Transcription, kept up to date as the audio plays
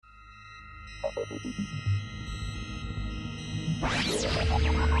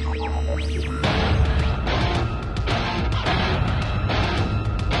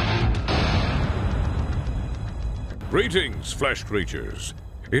Greetings, flesh creatures.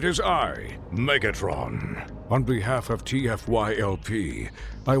 It is I, Megatron. On behalf of TFYLP,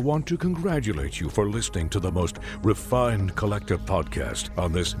 I want to congratulate you for listening to the most refined collective podcast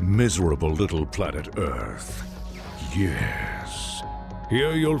on this miserable little planet Earth. Yes.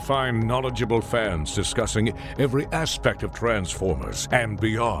 Here you'll find knowledgeable fans discussing every aspect of Transformers and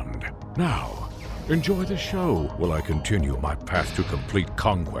beyond. Now, enjoy the show while I continue my path to complete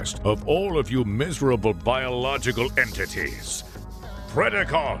conquest of all of you miserable biological entities.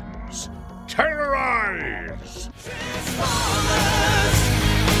 Predacons, terrorize!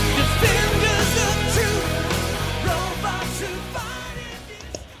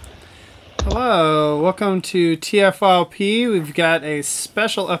 Hello, welcome to TFLP. We've got a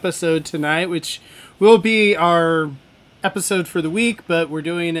special episode tonight, which will be our episode for the week, but we're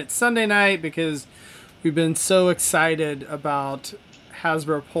doing it Sunday night because we've been so excited about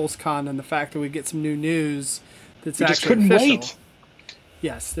Hasbro PulseCon and the fact that we get some new news that's we actually just couldn't official. wait.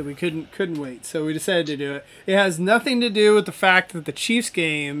 Yes, that we couldn't wait, so we decided to do it. It has nothing to do with the fact that the Chiefs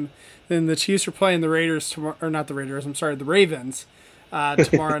game, then the Chiefs are playing the Raiders tomorrow, or not the Raiders, I'm sorry, the Ravens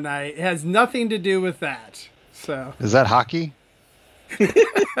tomorrow night. It has nothing to do with that. So is that hockey?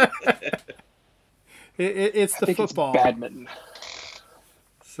 it's the football. It's badminton.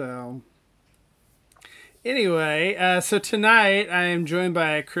 So anyway, so tonight I am joined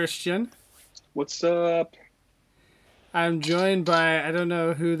by Christian. What's up? I'm joined by, I don't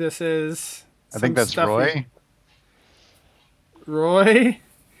know who this is. I think that's Roy. Roy?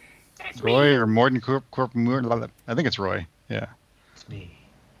 Roy or Morton Corp. I think it's Roy. Yeah. It's me.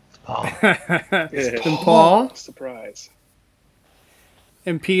 It's Paul. And Paul. Surprise.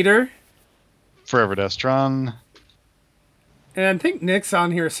 And Peter. Forever Destron. And I think Nick's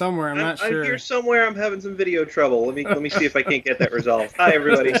on here somewhere. I'm not sure. I'm here somewhere. I'm having some video trouble. Let me see if I can't get that resolved. Hi,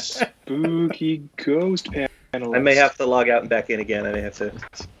 everybody. Spooky ghost panelist. I may have to log out and back in again. I may have to.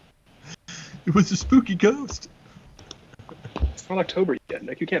 It was a spooky ghost. It's not October yet,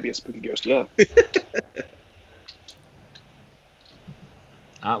 Nick. You can't be a spooky ghost yet.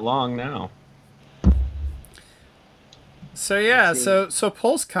 Not long now. So yeah, so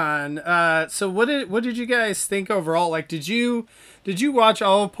PulseCon. So what did you guys think overall? Like, did you watch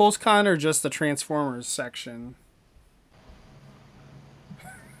all of PulseCon or just the Transformers section?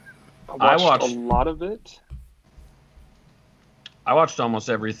 I watched a lot of it. I watched almost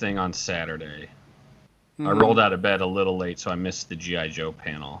everything on Saturday. Mm-hmm. I rolled out of bed a little late, so I missed the G.I. Joe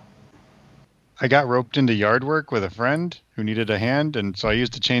panel. I got roped into yard work with a friend who needed a hand, and so I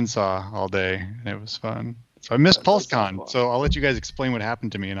used a chainsaw all day, and it was fun. So I missed PulseCon, so I'll let you guys explain what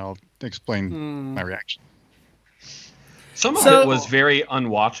happened to me, and I'll explain my reaction. Some of it was very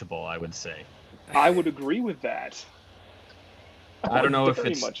unwatchable, I would say. I would agree with that. I don't know if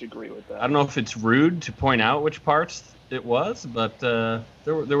very it's much agree with that. I don't know if it's rude to point out which parts it was, but there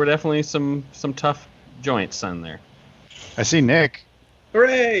were definitely some tough joints on there. I see Nick.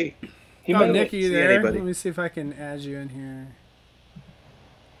 Hooray! Nick, are you there? Anybody. Let me see if I can add you in here.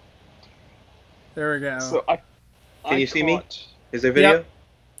 There we go. So Can you see me? Is there video?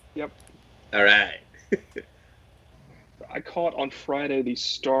 Yep. All right. I caught on Friday the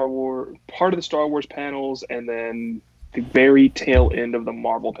part of the Star Wars panels, and then the very tail end of the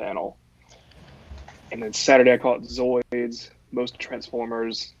Marvel panel. And then Saturday I caught Zoids, most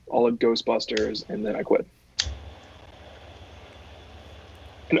Transformers, all of Ghostbusters, and then I quit.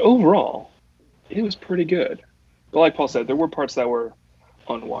 And overall, it was pretty good. But like Paul said, there were parts that were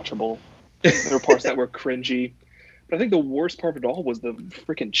unwatchable. There were parts that were cringy. But I think the worst part of it all was the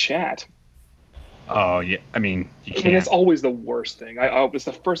freaking chat. Oh, yeah. I mean, you can't. I mean, that's always the worst thing. It's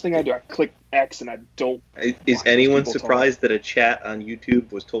the first thing I do. I click X and I don't. Is anyone surprised that a chat on YouTube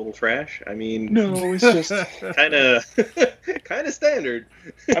was total trash? I mean, no, it's just kind of standard.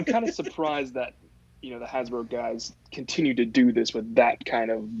 I'm kind of surprised that the Hasbro guys continue to do this with that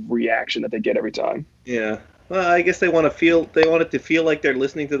kind of reaction that they get every time. Yeah. Well, I guess they want it to feel like they're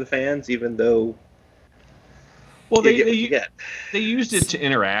listening to the fans, even though. Well, they used it to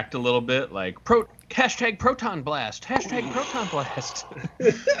interact a little bit, like hashtag Proton Blast, hashtag Proton Blast.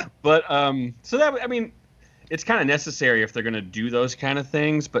 But so that, I mean, it's kind of necessary if they're gonna do those kind of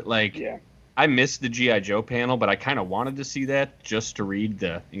things. But I missed the G.I. Joe panel, but I kind of wanted to see that just to read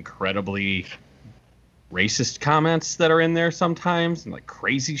the incredibly racist comments that are in there sometimes, and like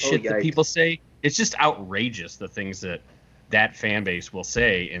crazy shit that people say. It's just outrageous, the things that fan base will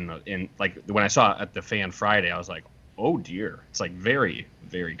say in like when I saw it at the Fan Friday, I was like, oh dear, it's like very,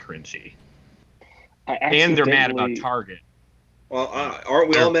 very cringy. And they're mad about Target. Well, aren't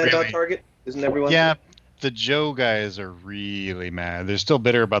we all mad about really- Target? Isn't everyone? Yeah, the Joe guys are really mad. They're still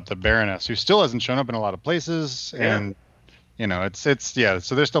bitter about the Baroness, who still hasn't shown up in a lot of places, and it's yeah.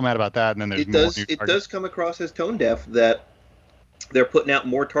 So they're still mad about that. And then there's it does come across as tone deaf that they're putting out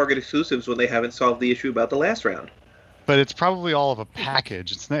more Target exclusives when they haven't solved the issue about the last round. But it's probably all of a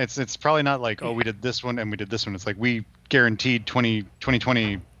package. It's probably not like, oh, we did this one and we did this one. It's like we guaranteed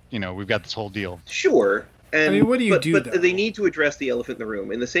 2020. We've got this whole deal. Sure. And, I mean, what do you do, But though? they need to address the elephant in the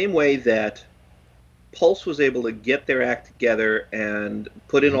room in the same way that Pulse was able to get their act together and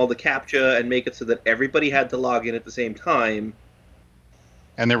put in all the CAPTCHA and make it so that everybody had to log in at the same time.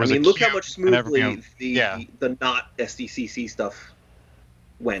 And there was look how much smoothly yeah. the not SDCC stuff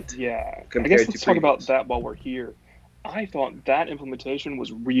went. Yeah. I compared guess to let's talk about previous. that while we're here. I thought that implementation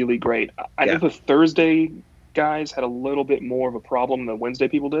was really great. I Yeah. know the Thursday guys had a little bit more of a problem than the Wednesday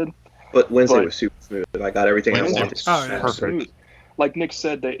people did. But Wednesday But- was super smooth. I got everything I Wednesday wanted. was Oh, yeah. perfect. Smooth. Like Nick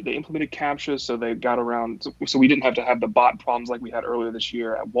said, they implemented CAPTCHA, so they got around. So we didn't have to have the bot problems like we had earlier this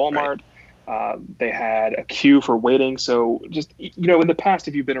year at Walmart. They had a queue for waiting. So just in the past,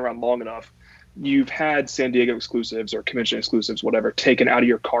 if you've been around long enough, you've had San Diego exclusives or convention exclusives, whatever, taken out of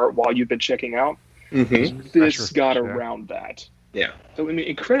your cart while you've been checking out. Mm-hmm. This got yeah. around that. Yeah. So I mean,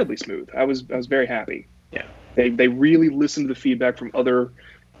 incredibly smooth. I was very happy. Yeah. They really listened to the feedback from other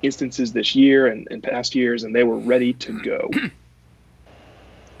instances this year and past years, and they were ready to go. And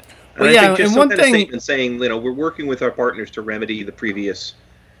Well, I yeah, think just and some one kind of thing- statement saying, we're working with our partners to remedy the previous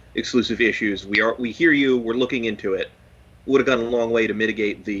exclusive issues. We hear you. We're looking into it. Would have gone a long way to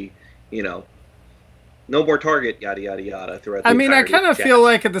mitigate the, no more Target, yada yada yada. Throughout. I the mean, I entirety kind of the feel chat.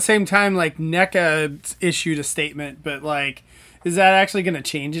 like at the same time, like NECA issued a statement, but like, is that actually going to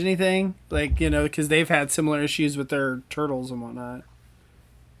change anything? Like, because they've had similar issues with their turtles and whatnot.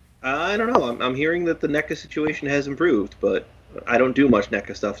 I don't know. I'm hearing that the NECA situation has improved, but I don't do much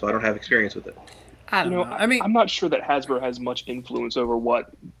NECA stuff, so I don't have experience with it. I don't know. I mean, I'm not sure that Hasbro has much influence over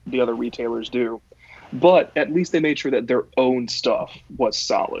what the other retailers do, but at least they made sure that their own stuff was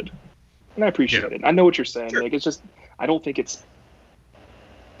solid, and I appreciate it. I know what you're saying, Sure. Nick. It's just I don't think it's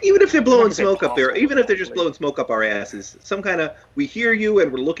Even if they're blowing Not gonna say smoke up there, possible, even if they're just actually. blowing smoke up our asses, some kind of we hear you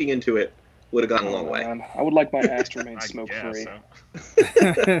and we're looking into it would have gone a long way. Man, I would like my ass to remain I smoke guess free.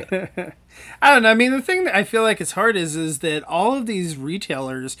 so. I don't know. I mean, the thing that I feel like is hard is that all of these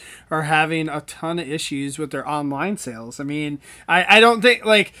retailers are having a ton of issues with their online sales. I mean, I don't think,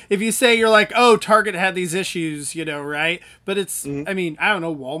 like, if you say you're like, oh, Target had these issues, right? But it's, I mean, I don't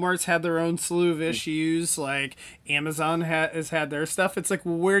know, Walmart's had their own slew of issues. Like, Amazon has had their stuff. It's like,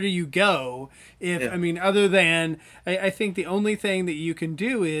 well, where do you go? I mean, other than, I think the only thing that you can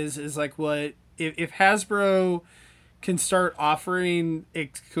do is like what, if Hasbro can start offering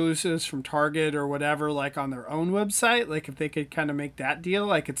exclusives from Target or whatever, like on their own website, like if they could kind of make that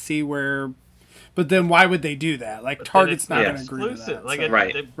deal, I could see where. But then why would they do that? Like Target's not going to agree to Exclusive. that. Like so-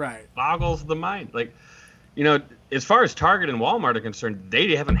 it Right. boggles the mind. Like, as far as Target and Walmart are concerned,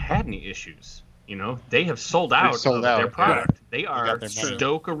 they haven't had any issues. They have sold out sold of out, their yeah. product. They are got their money.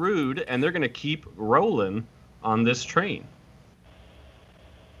 stoke-a-rood, and they're going to keep rolling on this train.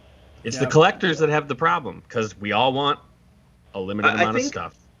 It's the Yeah. collectors that have the problem because we all want a limited I amount of think-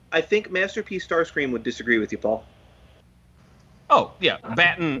 stuff. I think Masterpiece Starscream would disagree with you, Paul. Oh yeah,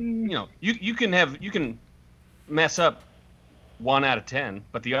 Batten. You can mess up 1 out of 10,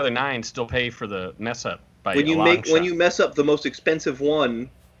 but the other 9 still pay for the mess up by When a long when shot. you mess up the most expensive one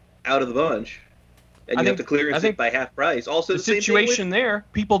out of the bunch, and I you have think- to clearance I think it by half price. Also, the the same thing situation there,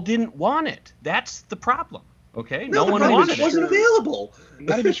 people didn't want it. That's the problem. Okay, No, the one problem is wanted it wasn't it. available. I'm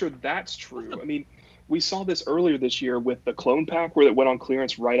not even sure that's true. I mean, we saw this earlier this year with the clone pack where it went on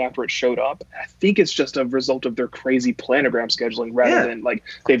clearance right after it showed up. I think it's just a result of their crazy planogram scheduling rather Yeah. than like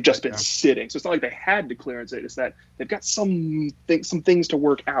they've just been Yeah. sitting. So it's not like they had to clearance it. It's that they've got some things to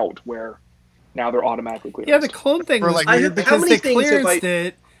work out where now they're automatically clearance. Yeah, the clone thing For, was like, weird how because many they things have clearanced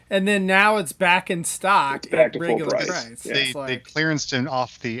it, and then now it's back in stock It's back at to full regular price. price. Yeah. They It's like, clearanced him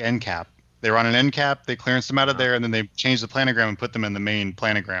off the end cap. They were on an end cap. They clearanced them out of there, and then they changed the planogram and put them in the main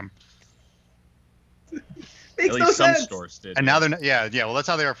planogram. Makes At no least some sense. stores did. And now they're not, yeah. Well, that's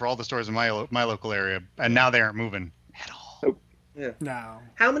how they are for all the stores in my local area. And now they aren't moving at all. no.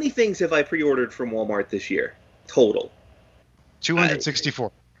 How many things have I pre-ordered from Walmart this year? Total.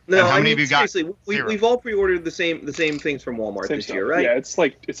 264. No, And how I many mean, have you got? seriously, Zero. we've all pre-ordered the same things from Walmart Same this stuff. year, right? Yeah, it's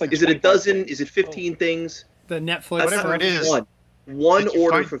like Is it a 25 dozen? things. Is it 15 things? The Netflix. That's Whatever not it is. One Did you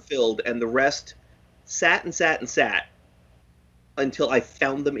order find- fulfilled, and the rest sat until I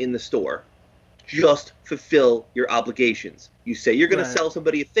found them in the store. Just fulfill your obligations. You say you're going to Right. sell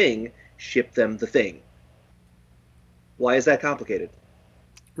somebody a thing, ship them the thing. Why is that complicated?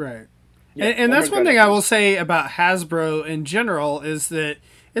 Right. Yeah, And that's Walmart one got thing it. I will say about Hasbro in general is that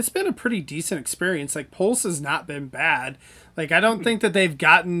it's been a pretty decent experience. Like, Pulse has not been bad. Like, I don't think that they've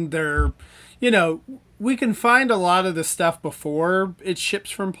gotten their, we can find a lot of the stuff before it ships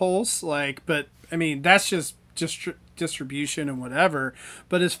from Pulse. Like, but I mean, that's just distribution and whatever.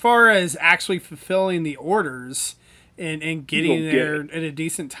 But as far as actually fulfilling the orders and getting get there it. at a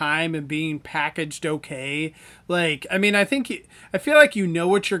decent time and being packaged okay, like, I mean, I feel like you know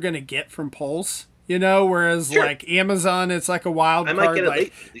what you're going to get from Pulse. Whereas Sure. like Amazon, it's like a wild I card. might get it like,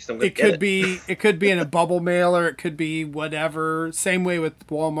 late. At least I'm going it to get could be in a bubble mail, or it could be whatever. Same way with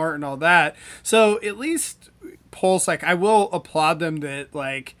Walmart and all that. So at least Pulse, like, I will applaud them that,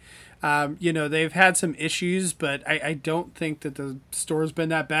 like, they've had some issues, but I don't think that the store's been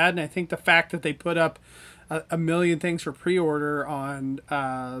that bad. And I think the fact that they put up a million things for pre-order on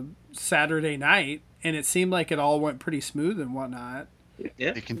Saturday night, and it seemed like it all went pretty smooth and whatnot.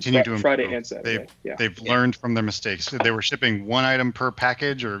 Yeah. They continue to improve. Friday and Saturday. They've learned from their mistakes. They were shipping one item per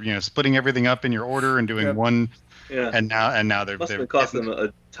package, or splitting everything up in your order and doing Yep. one. Yeah. And now they're Must have cost them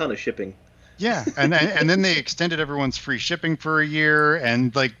a ton of shipping. Yeah, and then they extended everyone's free shipping for a year,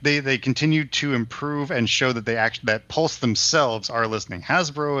 and like they continue to improve and show that that Pulse themselves are listening.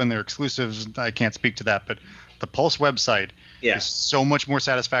 Hasbro and their exclusives, I can't speak to that, but the Pulse website is so much more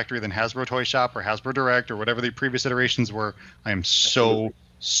satisfactory than Hasbro Toy Shop or Hasbro Direct or whatever the previous iterations were. I am so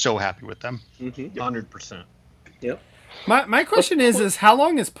happy with them. 100%. Yep. My question is how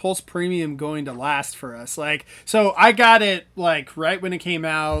long is Pulse Premium going to last for us? Like, so I got it like right when it came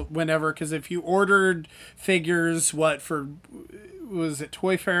out, whenever, because if you ordered figures, was it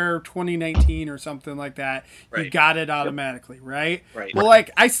Toy Fair 2019 or something like that, you Right. got it automatically, right? Right. Well,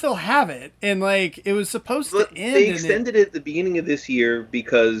 like, I still have it, and like, it was supposed But to end. they and extended it at the beginning of this year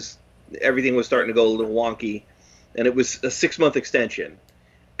because everything was starting to go a little wonky, and it was a 6-month extension,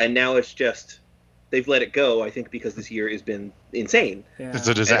 and now it's just they've let it go. I think because this year has been insane. Yeah. It's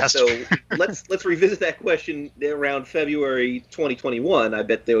a And disaster. so let's revisit that question around February 2021. I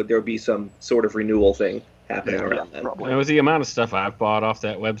bet there would be some sort of renewal thing happening Yeah, around then. Probably. And with the amount of stuff I've bought off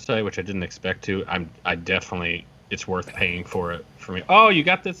that website, which I didn't expect to, I definitely, it's worth paying for it for me. Oh, you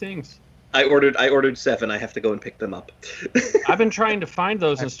got the things. I ordered 7. I have to go and pick them up. I've been trying to find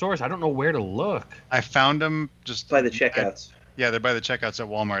those in stores. I don't know where to look. I found them just By the checkouts. Yeah, they're by the checkouts at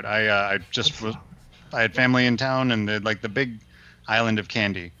Walmart. I had family in town, and they're like the big island of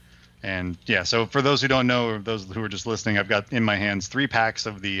candy. And yeah, so for those who don't know, or those who are just listening, I've got in my hands 3 packs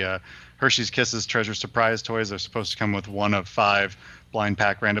of the Hershey's Kisses Treasure Surprise toys. They're supposed to come with 1 of 5 blind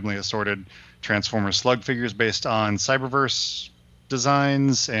pack randomly assorted Transformers slug figures based on Cyberverse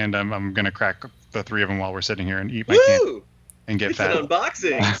designs, and I'm gonna crack the 3 of them while we're sitting here and eat my candy Woo! and get It's an fat.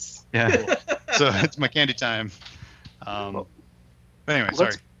 unboxing. Yeah, so it's my candy time. But anyway,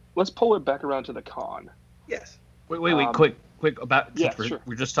 sorry. Let's pull it back around to the con. Yes. Wait, quick about. Yeah, since sure.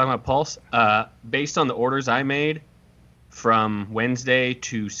 We're just talking about Pulse. Based on the orders I made from Wednesday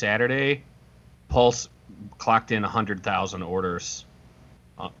to Saturday, Pulse clocked in 100,000 orders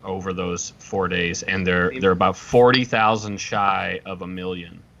over those 4 days, and they're about 40,000 shy of 1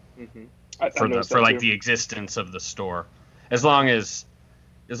 million Mm-hmm. I for noticed that like too. the existence of the store. As long as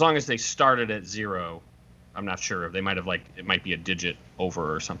they started at 0. I'm not sure. They might have it might be a digit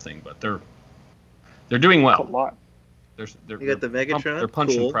over or something, but they're doing That's a well. lot. They're You got the Megatron? They're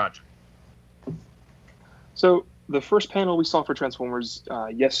punching Cool. project. So the first panel we saw for Transformers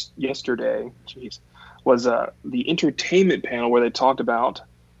yesterday, was the entertainment panel where they talked about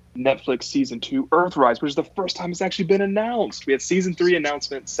Netflix season 2 Earthrise, which is the first time it's actually been announced. We had season 3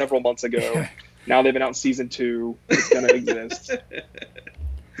 announcement several months ago. Now they've announced season 2. It's going to exist.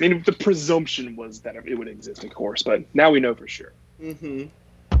 I mean, the presumption was that it would exist, of course, but now we know for sure. Mm-hmm.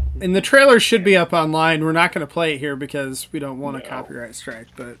 And the trailer should be up online. We're not going to play it here because we don't want a No. copyright strike.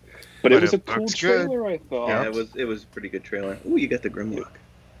 But But it was a it cool looks good. trailer, I thought. Yeah, it was a pretty good trailer. Ooh, you got the Grimlock.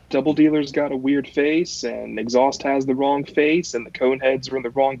 Double Dealer's got a weird face, and Exhaust has the wrong face, and the Coneheads are in the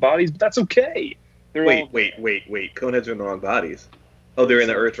wrong bodies, but that's okay. They're all- Wait. Coneheads are in the wrong bodies. Oh, they're in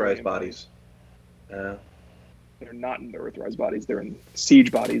the Earthrise bodies. They're not in the Earthrise bodies. They're in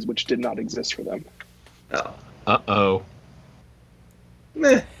Siege bodies, which did not exist for them. Oh. Uh-oh.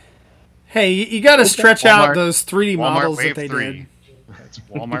 Meh. hey, you got to stretch out Walmart- those 3D Walmart models Wave that they 3. did. It's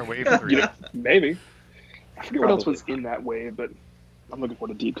Walmart Wave 3. You know, maybe. I forget what else was in that wave, but I'm looking for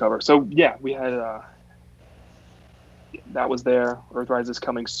the deep cover. So, yeah, we had... that was there. Earthrise is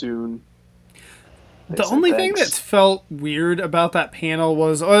coming soon. The only thing that's felt weird about that panel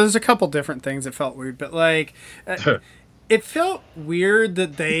was, there's a couple different things that felt weird, but like, it felt weird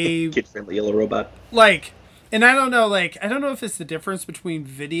that they kid-friendly yellow robot. Like, and I don't know if it's the difference between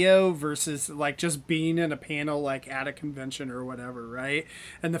video versus like just being in a panel like at a convention or whatever, right?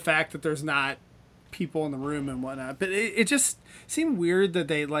 And the fact that there's not people in the room and whatnot, but it just seemed weird that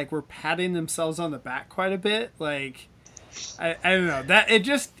they like were patting themselves on the back quite a bit. Like, I don't know, that it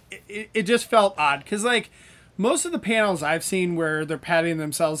just felt odd because like most of the panels I've seen where they're patting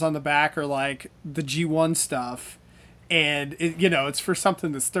themselves on the back are like the G1 stuff, and it's for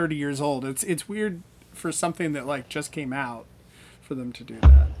something that's 30 years old. It's weird for something that like just came out for them to do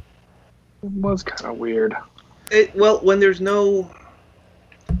that. It was kind of weird. Well, when there's no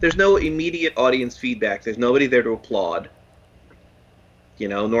immediate audience feedback, there's nobody there to applaud.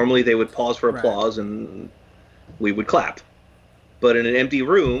 Normally they would pause for applause and we would clap. But in an empty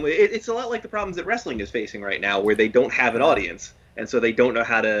room, it's a lot like the problems that wrestling is facing right now, where they don't have an audience, and so they don't know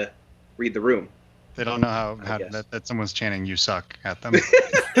how to read the room. They don't know how that someone's chanting "you suck" at them.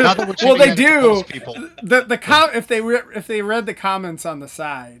 Well, they do. If they read the comments on the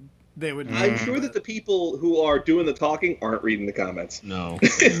side, they would. I'm sure that the people who are doing the talking aren't reading the comments. No. I'm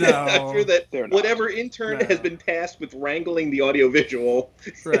sure that whatever intern has been tasked with wrangling the audiovisual,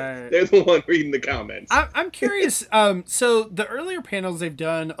 they're the one reading the comments. I'm curious. So the earlier panels, they've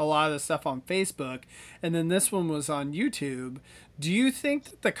done a lot of the stuff on Facebook, and then this one was on YouTube. Do you think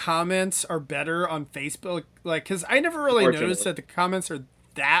that the comments are better on Facebook? Like, because I never really noticed that the comments are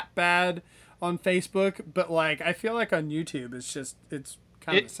that bad on Facebook, but like I feel like on YouTube, it's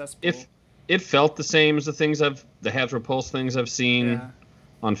kind of accessible. It felt the same as the Hasbro Pulse things I've seen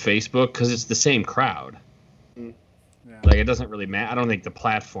on Facebook, because it's the same crowd. Yeah. Like, it doesn't really matter. I don't think the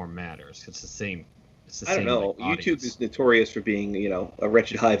platform matters. It's the same. I don't know. Like, YouTube is notorious for being, a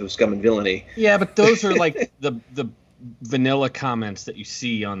wretched hive of scum and villainy. Yeah, but those are like the vanilla comments that you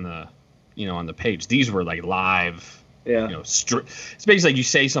see on the, on the page. These were like live. Yeah. It's basically like you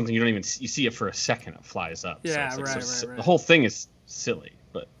say something, you see it for a second, it flies up. Yeah, so right. The whole thing is silly,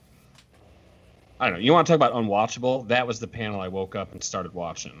 but I don't know. You want to talk about unwatchable? That was the panel I woke up and started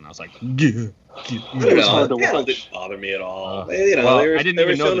watching, and I was like, it was hard to watch. It didn't bother me at all. I didn't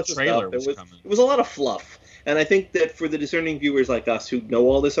even know the trailer was coming. It was a lot of fluff, and I think that for the discerning viewers like us who know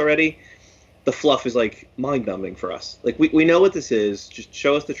all this already, the fluff is like mind-numbing for us. Like we know what this is. Just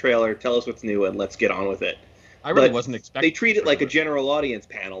show us the trailer, tell us what's new, and let's get on with it. I really wasn't expecting. They treat it like a general audience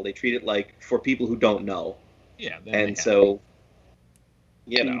panel. They treat it like for people who don't know. Yeah, and so.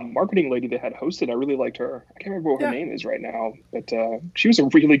 The marketing lady that had hosted, I really liked her. I can't remember what her name is right now, but she was a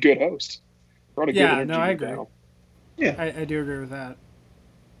really good host. Brought a good energy I agree. Panel. Yeah, I do agree with that.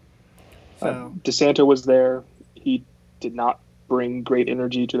 So DeSanto was there. He did not bring great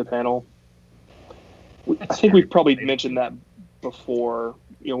energy to the panel. I think we've probably mentioned that before.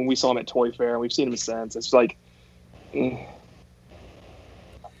 When we saw him at Toy Fair, and we've seen him since. It's like,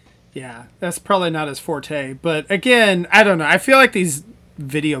 yeah, that's probably not his forte. But again, I don't know. I feel like these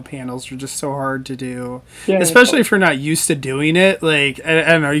video panels are just so hard to do, especially if you're not used to doing it. Like, I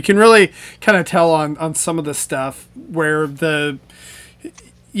don't know, you can really kind of tell on some of the stuff where the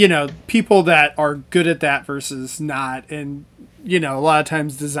people that are good at that versus not, and a lot of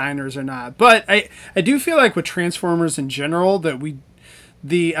times designers are not. But I do feel like with Transformers in general that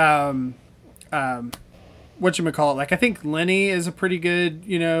whatchamacallit, like I think Lenny is a pretty good,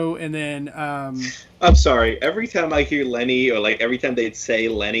 and then I'm sorry, every time I hear Lenny, or like every time they'd say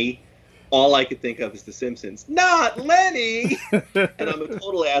Lenny, all I could think of is The Simpsons. Not Lenny! And I'm a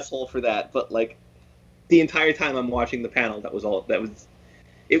total asshole for that, but like the entire time I'm watching the panel,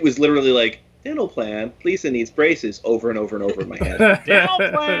 it was literally like, dental plan, Lisa needs braces, over and over and over in my head. Dental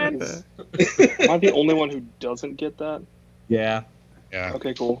plans! Am I the only one who doesn't get that? Yeah.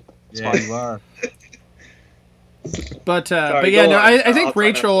 Okay, cool. That's fine, you are. But I think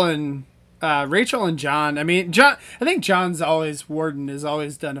Rachel and John. I mean, I think Warden has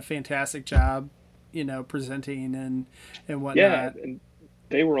always done a fantastic job, presenting and whatnot. Yeah, and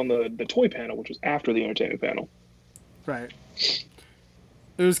they were on the toy panel, which was after the entertainment panel. Right.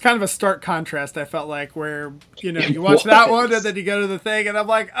 It was kind of a stark contrast. I felt like where you watch that one and then you go to the thing, and I'm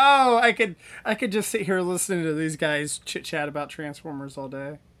like, oh, I could just sit here listening to these guys chit chat about Transformers all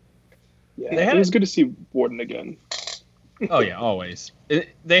day. Yeah, it was good to see Warden again. Oh yeah, always.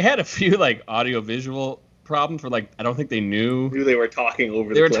 They had a few like audio-visual problems where I don't think they knew they were talking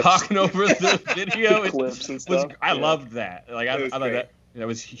over. They were talking over the video. Clips and stuff. I loved that. Like I thought that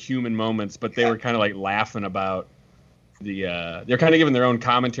was human moments, but they were kind of like laughing about they're kind of giving their own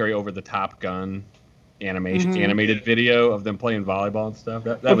commentary over the Top Gun animated video of them playing volleyball and stuff.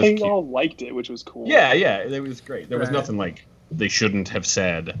 That but was they cute. all liked it, which was cool. Yeah, it was great. There was Right. nothing like they shouldn't have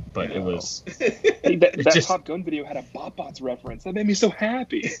said, but it was. Hey, that just- Top Gun video had a BotBots reference. That made me so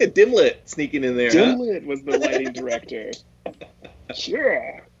happy. Dimlet sneaking in there. Huh? Dimlet was the lighting director.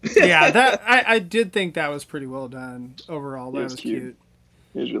 Sure. Yeah, that I did think that was pretty well done overall. That It was was cute. cute.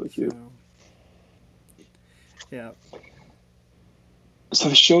 It was really cute. So, yeah. So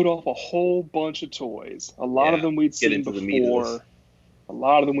they showed off a whole bunch of toys. A lot of Yeah, them we'd get seen into the meat of this. before. A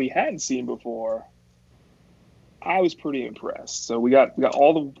lot of them we hadn't seen before. I was pretty impressed. So we got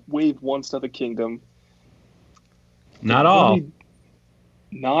all the Wave 1 stuff at Kingdom. Not all.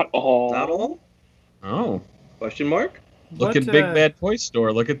 Not all. Not all? Oh, Question mark? look What, at Big Bad Toy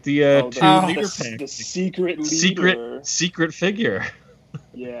Store. Look at the Oh, 2 Oh. leader the packs. secret leader. Secret figure.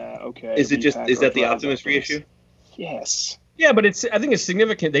 Yeah, okay. Is it We just pack is our that the prize Optimus Optimus. reissue? Yes. Yeah, but I think it's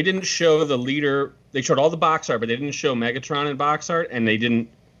significant. They didn't show the leader. They showed all the box art, but they didn't show Megatron in box art, and they didn't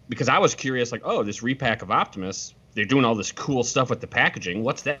because I was curious, like, oh, this repack of Optimus. They're doing all this cool stuff with the packaging.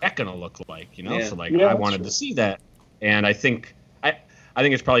 What's that gonna look like? You know, Yeah. so like Yeah, I that's wanted true. to see that, and I think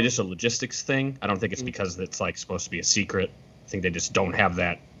it's probably just a logistics thing. I don't think it's because it's like supposed to be a secret. I think they just don't have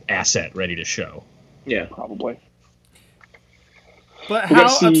that asset ready to show. Yeah. Probably. But We gotta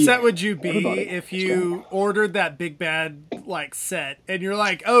how see upset would you be everybody. if you ordered that Big Bad like set and you're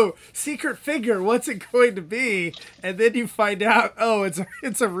like, oh, secret figure, what's it going to be? And then you find out, oh,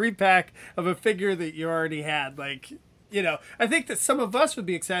 it's a repack of a figure that you already had. Like, you know, I think that some of us would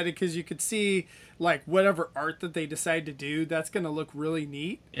be excited because you could see like whatever art that they decide to do. That's going to look really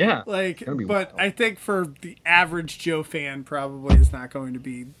neat. Yeah, Like, That'd be but wild. I think for the average Joe fan, probably is not going to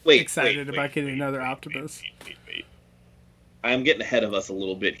be excited about getting another Optimus. Wait. I'm getting ahead of us a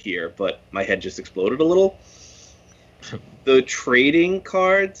little bit here, but my head just exploded a little. The trading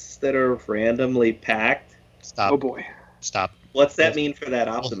cards that are randomly packed. Stop. Oh boy. Stop. What's that mean for that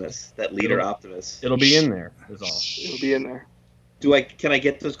Optimus? That leader Optimus? It'll be in there. Is all. It'll be in there. Can I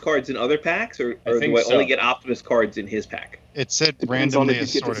get those cards in other packs, or I think do I so. only get Optimus cards in his pack? It said Depends on randomly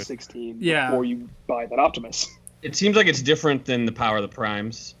if you get to assorted. 16 Yeah. before you buy that Optimus. It seems like it's different than the Power of the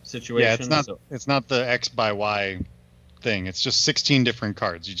Primes situation. Yeah, it's not. so- It's not the X by Y thing. It's just 16 different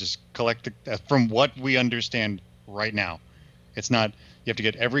cards. You just collect from what we understand right now. It's not. You have to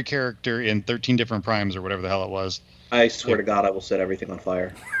get every character in 13 different primes or whatever the hell it was. I swear to God, I will set everything on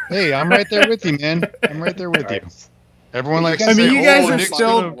fire. Hey, I'm right there with you, man. I'm right there with you. Alright. Everyone likes I to mean, say, you guys "Oh, are Nick's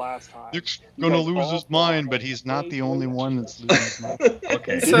still- gonna, last time. Nick's You gonna guys lose all his thought mind," that but he's not the way only too one much. that's losing his mind.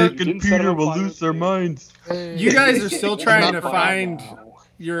 Okay. So- Nick and Peter will lose their minds. You guys are still trying to Not find now.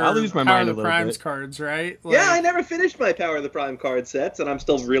 your I'll lose my Power mind of a the little Primes bit. cards, right? Yeah, I never finished my Power of the Prime card sets, and I'm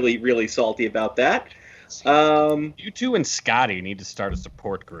still really, really salty about that. You two and Scotty need to start a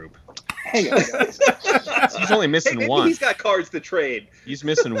support group. Hang on, guys. He's only Hey, missing maybe one. he's got cards to trade. He's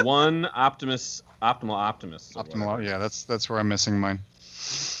missing one Optimus, Optimal Optimus. Optimal. Yeah, that's where I'm missing mine.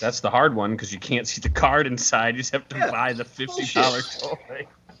 That's the hard one because you can't see the card inside. You just have to Yeah, buy the $50 toy.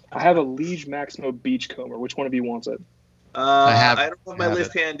 I have a Liege Maximo Beachcomber. Which one of you wants it? I have- I don't have my I have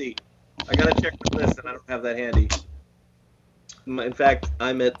list handy. I gotta check my list, and I don't have that handy. In fact,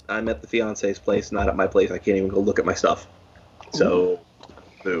 I'm at the fiance's place, not at my place. I can't even go look at my stuff. So,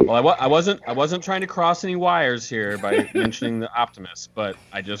 boo. Well, I wasn't trying to cross any wires here by mentioning the Optimus, but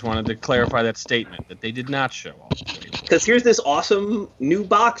I just wanted to clarify that statement that they did not show all. Because here's this awesome new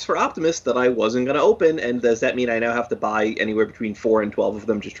box for Optimus that I wasn't gonna open, and does that mean I now have to buy anywhere between 4 and 12 of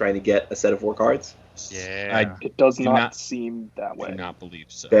them, just trying to get a set of 4 cards? Yeah. It does Do not, not- seem that I way. do not believe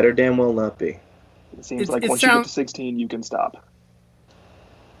so. Better damn well not be. It seems It like once you sound- get to 16, you can stop.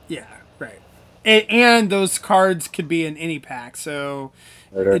 Yeah, right. And those cards could be in any pack, so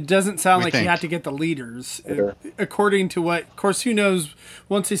it doesn't sound We like think. you have to get the leaders. Better. According to what, of course, who knows?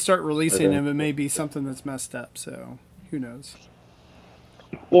 Once they start releasing Better. them, it may be something that's messed up. So who knows?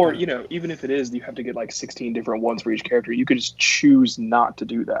 Or, even if it is, you have to get like 16 different ones for each character. You could just choose not to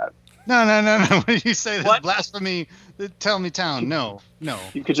do that. No. What do you say? That's What? blasphemy. Tell me, town. No.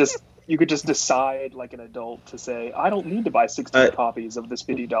 You could just decide, like an adult, to say, I don't need to buy 16 copies of this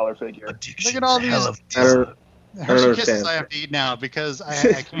 $50 figure. Look at all these I don't Hershey Kisses understand. I have to eat now because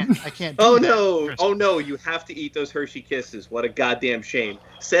I can't. Do Oh that. no! Oh no! You have to eat those Hershey Kisses. What a goddamn shame!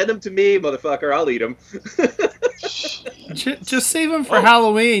 Send them to me, motherfucker. I'll eat them. Just save them for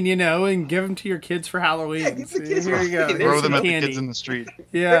Halloween, and give them to your kids for Halloween. Yeah, give the See, kids here for you go. Halloween. Throw Here's them some at the candy. kids in the street.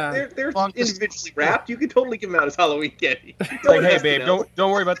 Yeah. They're Long- individually wrapped. You can totally give them out as Halloween candy. Like, hey, babe,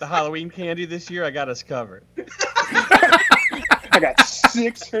 don't worry about the Halloween candy this year. I got us covered. I got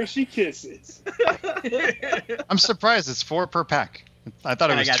 6 Hershey Kisses. I'm surprised it's 4 per pack. I thought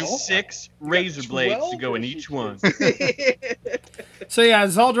it And I was got too. 6 razor blades to go in each one. So yeah,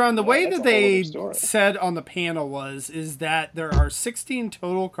 Zaldron, the way that's that a whole they other story. said on the panel is that there are 16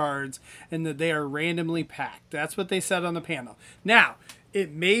 total cards and that they are randomly packed. That's what they said on the panel. Now,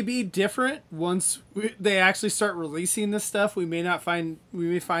 it may be different once they actually start releasing this stuff. We may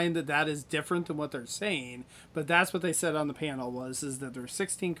find that is different than what they're saying, but that's what they said on the panel is that there are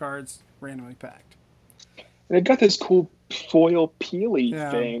 16 cards randomly packed. They've got this cool foil peely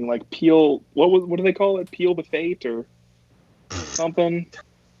thing, like peel. What do they call it? Peel the fate or something.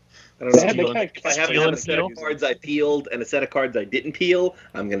 I don't know. If I have a set of cards I peeled and a set of cards I didn't peel,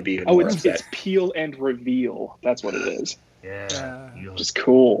 I'm going to be more upset. It's peel and reveal. That's what it is. Yeah. Just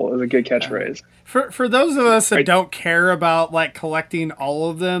cool. It's a good catchphrase. For those of us that don't care about like collecting all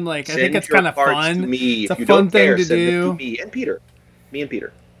of them, like I think it's kind of fun. Me. It's if a you fun don't thing care, to send do. them to me and Peter. Me and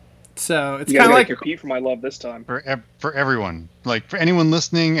Peter. So it's You kind of guys like gotta compete for my love this time. For everyone, like for anyone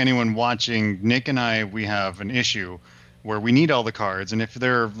listening, anyone watching, Nick and I, we have an issue where we need all the cards, and if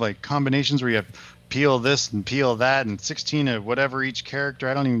there are like combinations where you have peel this and peel that and 16 of whatever each character,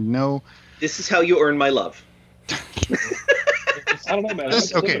 I don't even know. This is how you earn my love. I don't know, man.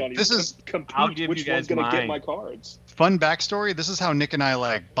 I'll give which you guys one's gonna mine. get my cards? Fun backstory. This is how Nick and I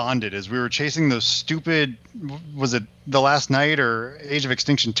like bonded. Is we were chasing those stupid, was it The Last Night or Age of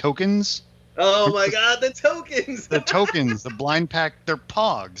Extinction tokens? Oh my God, the tokens! The tokens, the blind pack, they're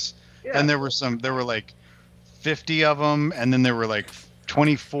pogs. Yeah. And there were like 50 of them, and then there were like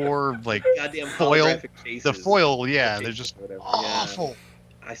 24 like goddamn foil. holographic faces. The foil, yeah, Faces they're just or whatever. awful.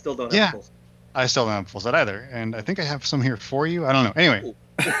 Yeah. I still don't Yeah. have full. I still don't have a full set either, and I think I have some here for you. I don't know. Anyway,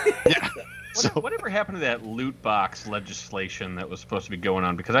 yeah. So Whatever happened to that loot box legislation that was supposed to be going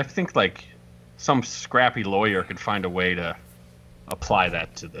on? Because I think like some scrappy lawyer could find a way to apply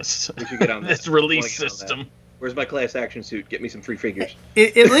that to this We should get on this that. release I wanna get on that. system. Where's my class action suit? Get me some free figures.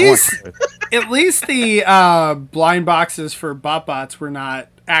 at least the blind boxes for BotBots were not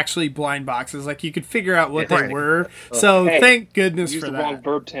actually blind boxes. Like you could figure out what they were. So Hey, thank goodness Use for the that. wrong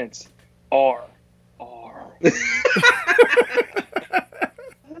verb tense. R.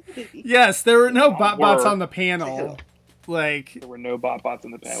 Yes, there were no BotBots Were. on the panel. Like There were no BotBots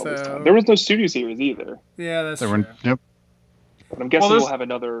in the panel this So- time. There was no Studio Series either. yeah, that's there true. were, yep. But I'm guessing Well, we'll have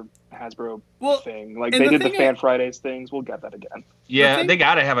another Hasbro Well, thing. Like and they the did the thing Fan Fridays things. We'll get that again. Yeah, thing- they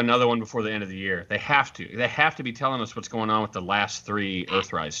got to have another one before the end of the year. They have to. They have to be telling us what's going on with the last 3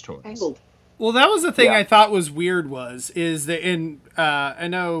 Earthrise toys. Angled. Well, that was the thing Yeah. I thought was weird is that I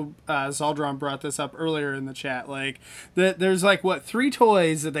know Zaldron brought this up earlier in the chat, like that there's like 3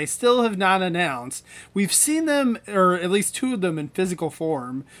 toys that they still have not announced. We've seen them, or at least 2 of them in physical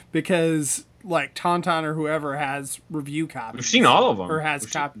form, because like Tauntaun or whoever has review copies. We've seen all of them. Or has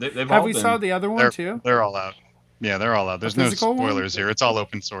We've seen- copies. they've Have all we been- saw the other one too? They're all out. Yeah, they're all out. There's no physical one? spoilers here. It's all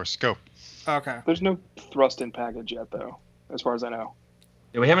open source. Go. Okay. There's no thrust in package yet, though, as far as I know.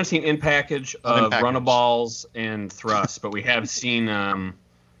 Yeah, we haven't seen in package of Runaballs and Thrust, but we have seen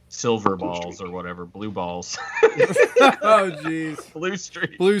silver balls or whatever, blue balls. Oh jeez. Blue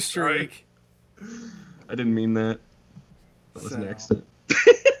streak. Blue streak. I didn't mean that. That was So- an accident.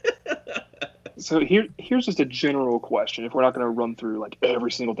 So here's just a general question. If we're not going to run through like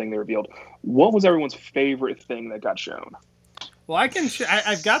every single thing they revealed, what was everyone's favorite thing that got shown? Well, I can.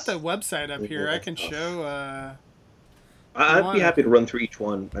 I've got the website up here. I can show. I'd be happy to run through each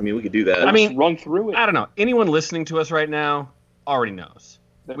one. I mean, we could do that. I mean, Let's run through it. I don't know. Anyone listening to us right now already knows.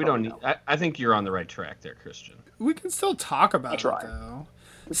 They We don't need. probably know. I think you're on the right track there, Christian. We can still talk about That's it right. though.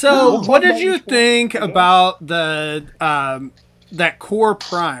 So, We'll what talk did about you each one, think I guess. about the that core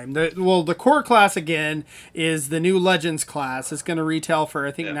prime? The core class again is the new Legends class. It's going to retail for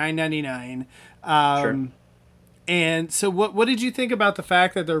I think $9.99. Sure. And so, what did you think about the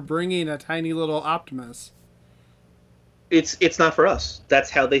fact that they're bringing a tiny little Optimus? It's not for us. That's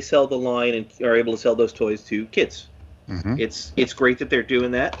how they sell the line and are able to sell those toys to kids. Mm-hmm. It's great that they're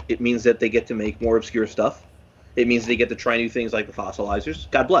doing that. It means that they get to make more obscure stuff. It means they get to try new things like the fossilizers.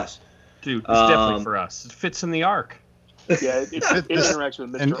 God bless. Dude, it's definitely for us. It fits in the arc. Yeah, it interacts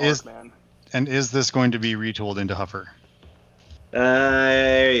with And Mr. Arc, man. And is this going to be retooled into Huffer?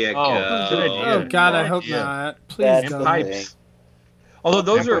 There you Oh, go. good idea. Oh God, I hope Yeah. not. Please That's And don't. the pipes. Although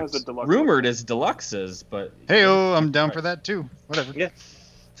those Emperor are has a deluxe rumored as deluxes, but Hey, I'm down for that too. Whatever. Yeah.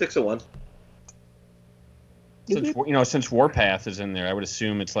 6 of 1. since Warpath is in there, I would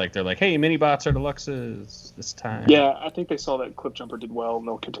assume it's like they're like, hey, mini bots are deluxes this time. Yeah, I think they saw that Clip Jumper did well, and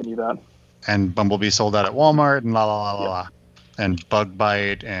they'll continue that. And Bumblebee sold out at Walmart and la la la la la. And Bug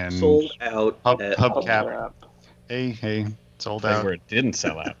Bite and Sold out at Hubcap. Hey, sold Like out. where it didn't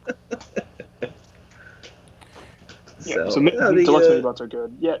sell out. Yeah, So, the deluxe mini bots are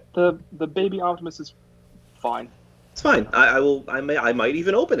good. Yeah, the baby Optimus is fine. It's fine. I might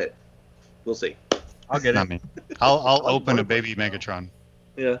even open it. We'll see. I'll get Not it. me. I'll open a baby Megatron.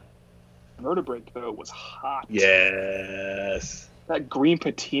 Yeah. Vertebrae though was hot. Yes. That green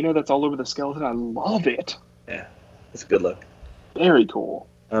patina that's all over the skeleton, I love it. Yeah. It's a good look. Very cool.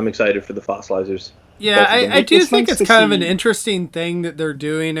 I'm excited for the fossilizers. Yeah, I do think nice it's to kind of an see- interesting thing that they're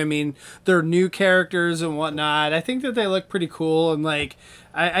doing. I mean, they're new characters and whatnot. I think that they look pretty cool. And, like,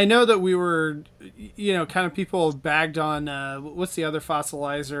 I know that we were, kind of people bagged on, what's the other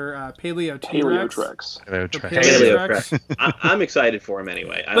fossilizer? Paleo T-Rex? Paleotrex. Paleotrex. I'm excited for him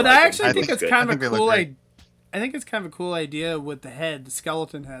anyway. But I like actually him. think it's good. kind of I think a they cool look idea. I think it's kind of a cool idea with the head, the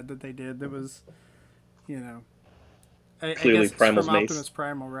skeleton head that they did. That was, I Clearly guess it's Primal's from mace. Optimus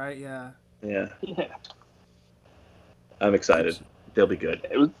Primal, right? Yeah. Yeah. Yeah. I'm excited. They'll be good.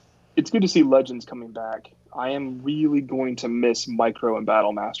 It's good to see Legends coming back. I am really going to miss Micro and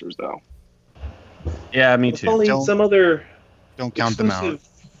Battle Masters though. Yeah, me If too. only Don't- some other Don't count them out. exclusive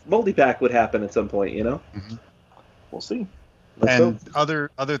multi-pack would happen at some point, We'll see. Let's And hope.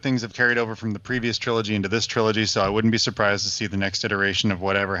 other things have carried over from the previous trilogy into this trilogy, so I wouldn't be surprised to see the next iteration of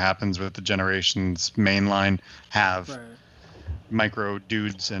whatever happens with the Generations mainline have Right. micro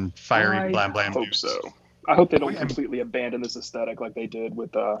dudes and fiery I blam blam hope dudes. so. I hope they don't I mean- completely abandon this aesthetic like they did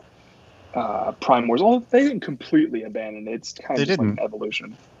with Prime Wars. Although they didn't completely abandon it. It's kind They of just like didn't. an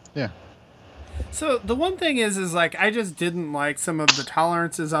evolution. So the one thing is like I just didn't like some of the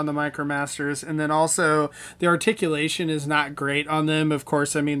tolerances on the Micromasters, and then also the articulation is not great on them. Of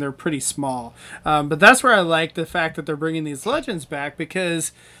course, I mean they're pretty small, but that's where I like the fact that they're bringing these Legends back,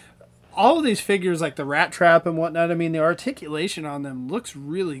 because all of these figures like the Rat Trap and whatnot, I mean the articulation on them looks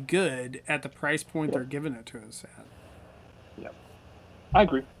really good at the price point they're giving it to us at. I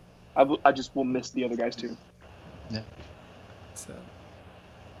agree. I just will miss the other guys too. So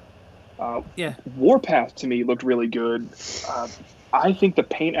Yeah. Warpath to me looked really good. I think the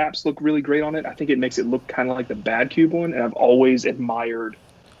paint apps look really great on it. I think it makes it look kind of like the Bad Cube one, and I've always admired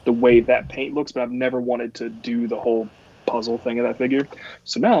the way that paint looks, but I've never wanted to do the whole puzzle thing of that figure.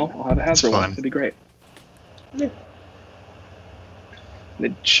 So now I'll have a Hasbro one. fun. It'd be great. Yeah. The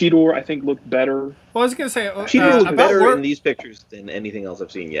Cheetor, I think, looked better. well, I was gonna say Cheetor looked about better in these pictures than anything else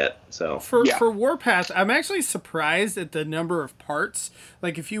I've seen yet. So For Yeah. Warpath, I'm actually surprised at the number of parts.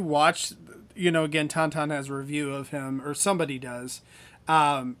 Like if you watch, again, Tauntaun has a review of him, or somebody does,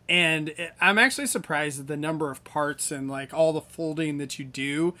 and I'm actually surprised at the number of parts and like all the folding that you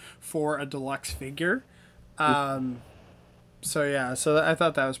do for a deluxe figure. So yeah, so I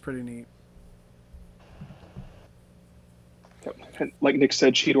thought that was pretty neat. Like Nick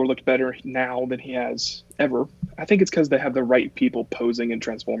said, Cheetor looked better now than he has ever. I think it's because they have the right people posing and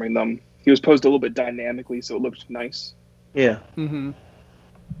transforming them. He was posed a little bit dynamically, so it looked nice. yeah, Mm-hmm.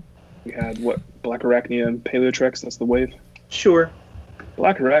 We had, Black Arachnia and Paleotrex, that's the wave. sure.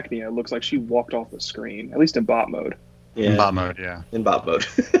 Black Arachnia looks like she walked off the screen, at least in bot mode. Yeah, In bot mode, yeah. in bot mode.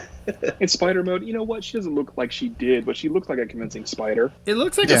 In spider mode, you know what? She doesn't look like she did, but she looks like a convincing spider. It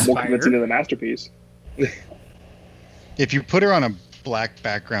looks like Yeah. a More convincing spider. than the masterpiece. If you put her on a black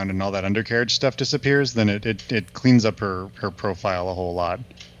background and all that undercarriage stuff disappears, then it cleans up her profile a whole lot.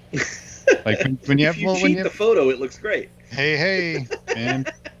 Like when you have, if you well, cheat when you the have, photo, it looks great. hey, man.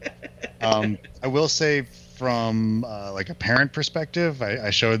 I will say from like a parent perspective, I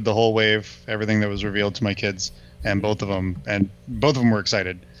showed the whole wave, everything that was revealed to my kids, and both of them were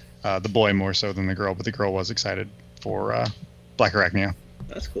excited. The boy more so than the girl, but the girl was excited for Black Arachnia.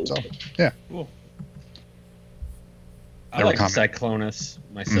 That's cool. So yeah, Cool. I They were like comic. Cyclonus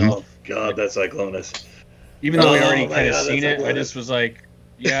myself. God, that's Cyclonus. Even though we Oh already my kind of God, seen that's it, I just was like,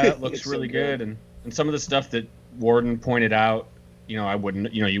 yeah, it looks It's so really good. good. And some of the stuff that Warden pointed out, I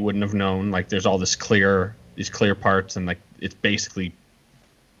wouldn't, you wouldn't have known. Like, there's all these clear parts, and like it's basically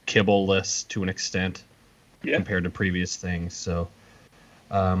kibble-less to an extent compared to previous things. So,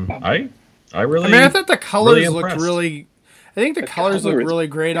 I really. I mean, I thought the colors really looked impressed. really. I think the colors color look is really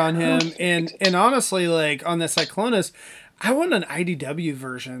great on him, and honestly, like on the Cyclonus, I want an IDW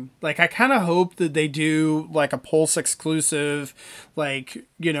version. Like, I kind of hope that they do like a Pulse exclusive, like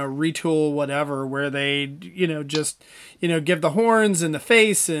retool whatever, where they just give the horns and the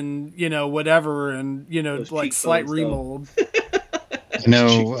face and whatever, and Those like slight cheekbones,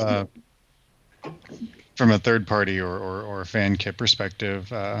 remold. From a third party or a fan kit perspective,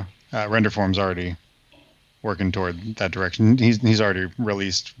 Renderform's already working toward that direction. He's already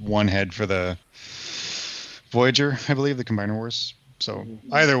released one head for the Voyager, I believe, the Combiner Wars. So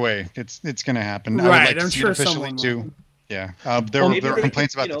either way, it's going to happen. I would Right, like to I'm see sure it officially someone too. will. Yeah, there Maybe were they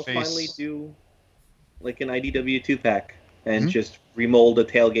complaints could, about the face. finally do like an IDW 2-pack and just remold a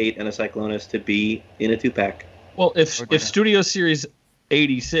Tailgate and a Cyclonus to be in a 2-pack. Well, if Studio Series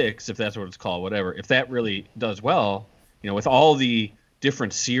 86, if that's what it's called, whatever, if that really does well, with all the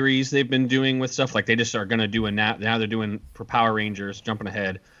different series they've been doing with stuff, like they just are going to do now they're doing for Power Rangers, jumping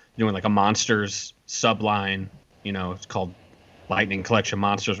ahead, doing like a Monsters subline, it's called Lightning Collection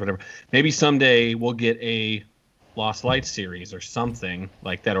Monsters, whatever. Maybe someday we'll get a Lost Light series or something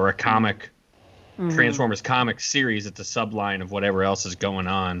like that, or a comic, Transformers comic series. It's a subline of whatever else is going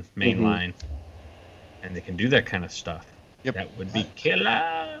on, mainline. And they can do that kind of stuff. Yep. That would be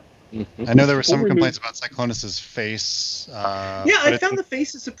killer. I know there were some complaints about Cyclonus's face. I found the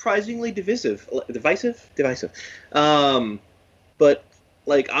face is surprisingly divisive. But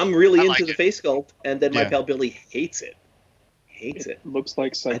like I'm really into the face sculpt, and then my pal Billy hates it. It looks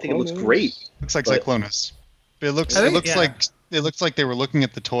like Cyclonus. I think it looks great. Looks like Cyclonus. It looks like they were looking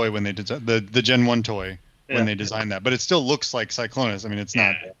at the toy when they did the Gen 1 toy when they designed that, but it still looks like Cyclonus. I mean, it's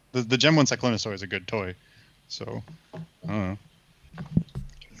not the Gen 1 Cyclonus toy is a good toy. So, I don't know.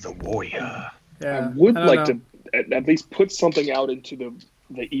 The warrior. Yeah, I would like to at least put something out into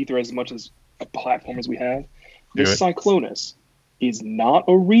the ether as much as a platform as we have. This Cyclonus is not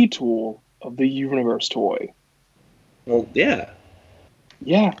a retool of the Universe toy. Well, yeah.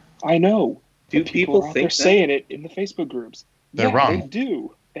 Yeah, I know. Do people think they're saying it in the Facebook groups? They're wrong. They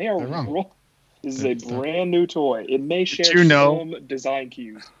do. They are wrong. This is a brand new toy. It may share some design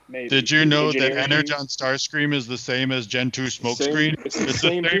cues. Maybe. Did you know that Energon Starscream is the same as Gen 2 Smokescreen? It's the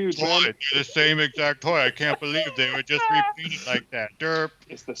same dude, toy. man. They're the same exact toy. I can't believe they would just repeat it like that. Derp.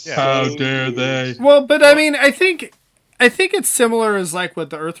 It's the same. How dare they? Well, but I mean, I think it's similar as like what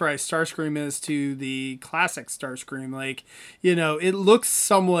the Earthrise Starscream is to the classic Starscream. Like, it looks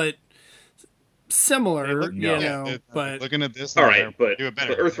somewhat similar, but looking at this, all right, but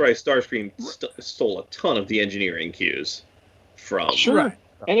better. Earthrise Starscream stole a ton of the engineering cues from. Sure, right.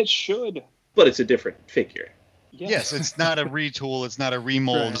 And it should. But it's a different figure. Yes, it's not a retool. It's not a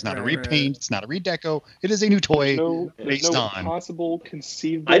remold. It's not a repaint. It's not a redeco. It is a new toy based on. Possible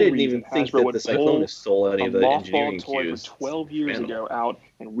conceivable. I didn't even think Hasbro that the Cyclonus stole any of the engineering toy cues. For 12 years ago out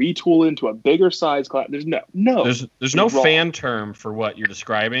and retool into a bigger size class. There's no. There's no fan term for what you're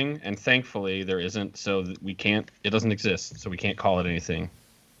describing, and thankfully there isn't. So that we can't. It doesn't exist. So we can't call it anything.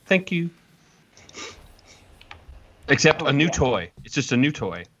 Thank you. Except a new toy. It's just a new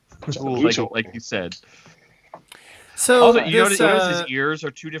toy. Like you said. So also, you notice his ears are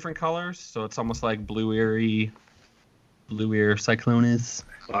two different colors, so it's almost like blue ear Cyclonus.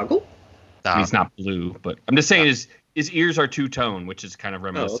 Boggle? I mean, it's not blue, but I'm just saying his ears are two-tone, which is kind of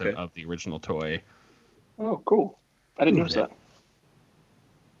reminiscent of the original toy. Oh, cool. I didn't notice that.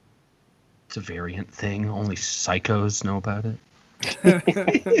 It's a variant thing. Only psychos know about it.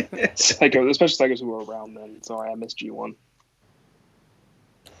 Psychos, especially psychos who were around then. Sorry, I missed G1.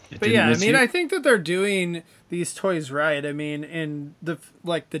 But yeah, I mean, I think that they're doing these toys right. I mean, and the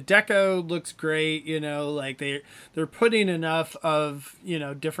deco looks great. Like they're putting enough of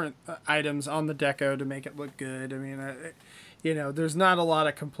different items on the deco to make it look good. I mean, there's not a lot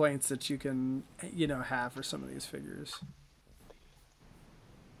of complaints that you can have for some of these figures.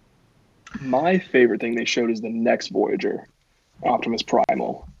 My favorite thing they showed is the next Voyager, Optimus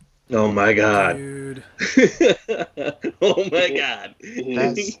Primal. Oh my god. Dude. Oh my god.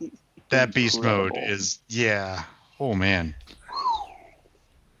 That beast mode is, oh man.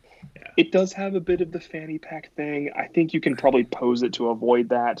 It does have a bit of the fanny pack thing. I think you can probably pose it to avoid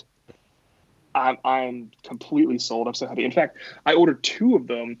that. I'm completely sold. I'm so happy. In fact, I ordered 2 of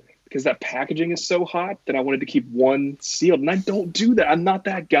them because that packaging is so hot that I wanted to keep one sealed. And I don't do that. I'm not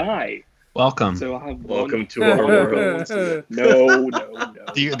that guy. Welcome. So I'll have Welcome to our world. No.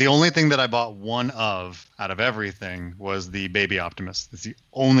 The only thing that I bought one of out of everything was the Baby Optimus. It's the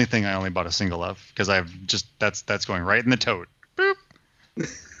only thing I only bought a single of because I've just that's going right in the tote. Boop.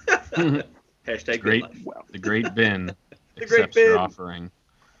 Hashtag great. Wow. The great bin. The great accepts your bin. offering.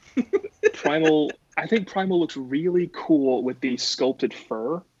 Primal. I think Primal looks really cool with the sculpted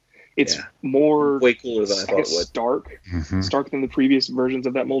fur. It's more way cooler than I thought it would. Stark than the previous versions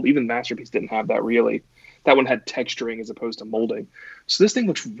of that mold. Even Masterpiece didn't have that really. That one had texturing as opposed to molding. So this thing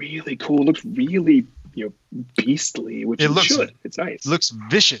looks really cool. It looks really, beastly, which it should. It's nice. It looks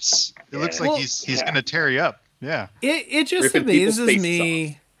vicious. It looks like he's gonna tear you up. Yeah. It just amazes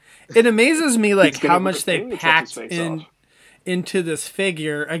me. It amazes me like how much they packed into this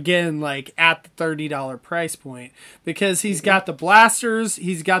figure, again, like at the $30 price point, because he's got the blasters,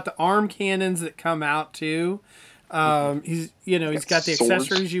 he's got the arm cannons that come out too. He's got the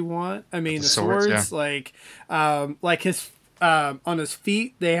accessories you want. I mean, the swords, like his on his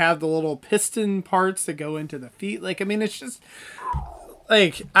feet, they have the little piston parts that go into the feet. Like, I mean, it's just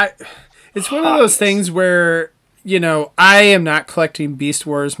like it's one of those things where, you know, I am not collecting Beast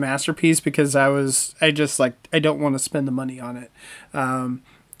Wars Masterpiece because I don't want to spend the money on it.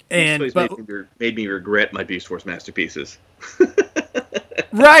 Made me regret my Beast Wars Masterpieces.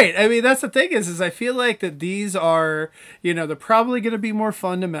 Right. I mean, that's the thing is I feel like that these are, you know, they're probably going to be more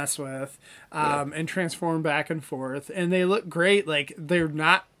fun to mess with, and transform back and forth. And they look great. Like, they're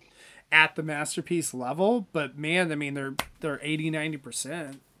not at the Masterpiece level, but man, I mean, they're 80,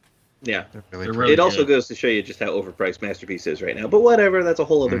 90%. Yeah. Really it also goes to show you just how overpriced Masterpiece is right now. But whatever, that's a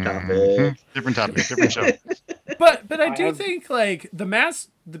whole other topic. Different topic, different show. But I do think, like,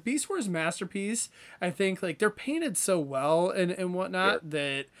 the Beast Wars Masterpiece, I think, like, they're painted so well and whatnot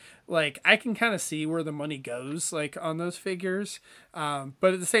that, like, I can kind of see where the money goes, like, on those figures.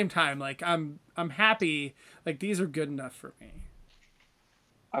 But at the same time, like, I'm happy, like, these are good enough for me.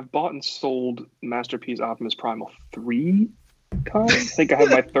 I've bought and sold Masterpiece Optimus Primal 3 times. I think I have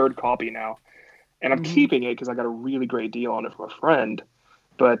my third copy now. And I'm keeping it because I got a really great deal on it from a friend.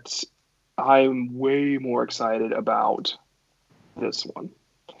 But I'm way more excited about this one.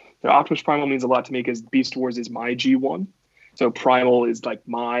 You know, Optimus Primal means a lot to me because Beast Wars is my G1. So Primal is like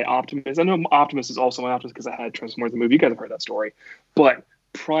my Optimus. I know Optimus is also my Optimus because I had Transformers the movie. You guys have heard that story. But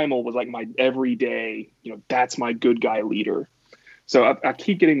Primal was like my everyday, you know, that's my good guy leader. So I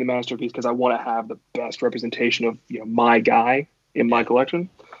keep getting the Masterpiece because I want to have the best representation of, you know, my guy in my collection.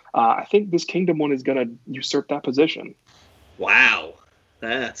 I think this Kingdom one is going to usurp that position. Wow.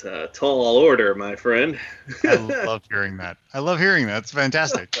 That's a tall order, my friend. I love hearing that. It's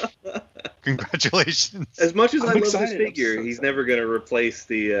fantastic. Congratulations. As much as I love this figure, he's never going to replace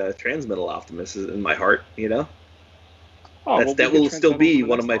the Transmetal Optimus in my heart, you know? That will still be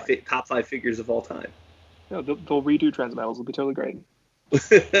one of my top 5 figures of all time. No, they'll redo Transmetals. It'll be totally great.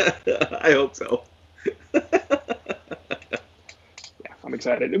 I hope so. I'm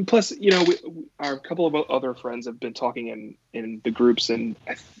excited. And plus, you know, our couple of other friends have been talking in the groups, and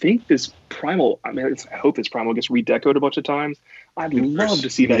I think this Primal, I hope this Primal gets redecoed a bunch of times. I'd love to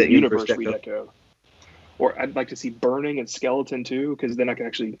see that universe redeco. Or I'd like to see Burning and Skeleton too, because then I can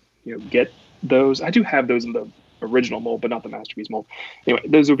actually, you know, get those. I do have those in the original mold, but not the Masterpiece mold. Anyway,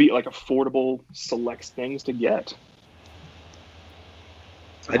 those would be like affordable select things to get.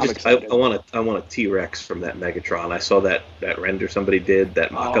 I want a T-Rex from that Megatron. I saw that render somebody did,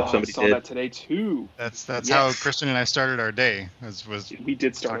 that mock-up somebody did. I saw that today too. That's how Christian and I started our day. We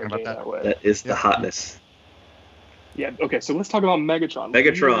did start our day that way. That is the hotness. Yeah. Okay. So let's talk about Megatron.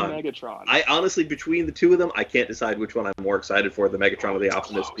 Megatron. I honestly, between the two of them, I can't decide which one I'm more excited for, the Megatron or the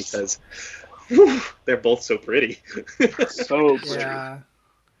Optimus, because they're both so pretty. So pretty. Yeah.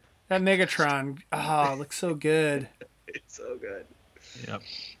 That Megatron, looks so good. It's so good. Yep.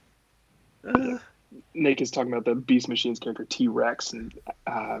 Nick is talking about the Beast Machines character T-Rex, and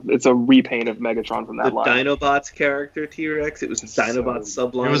it's a repaint of Megatron from that line. The Dinobots character T-Rex. It was a Dinobots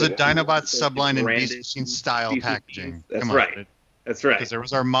subline. It was a Dinobots subline in Beast Machine style packaging. That's right. That's right. Because there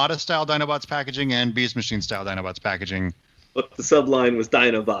was Armada style Dinobots packaging and Beast Machine style Dinobots packaging. But the subline was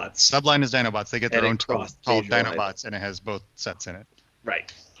Dinobots. Subline is Dinobots. They get their own tool called Dinobots, line. And it has both sets in it.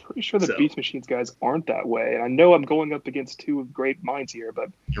 Right. Pretty sure the Beast Machines guys aren't that way. And I know I'm going up against two great minds here, but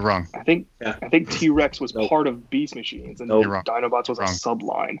you're wrong. I think T-Rex was part of Beast Machines, and Dinobots was a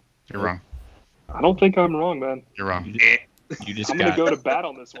subline. You're wrong. I don't think I'm wrong, man. You're wrong. I'm gonna go to bat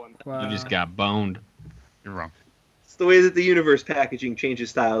on this one. Wow. You just got boned. You're wrong. It's the way that the universe packaging changes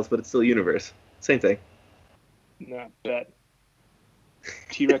styles, but it's still universe. Same thing. Nah, bet.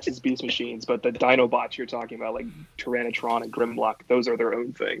 T-Rex is Beast Machines, but the Dinobots you're talking about, like Tyrannotron and Grimlock, those are their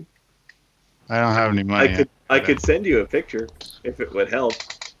own thing. I don't have any money. I could send you a picture if it would help.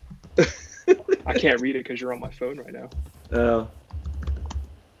 I can't read it because you're on my phone right now. Oh.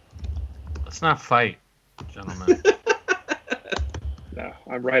 Let's not fight, gentlemen. No,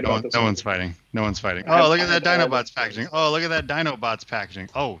 I'm right on this. No one's fighting. No one's fighting. Oh, look at that Dinobots packaging. Oh, look at that Dinobots packaging.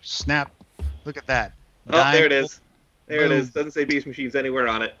 Oh, snap. Look at that. Oh, there it is. There it is. Doesn't say Beast Machines anywhere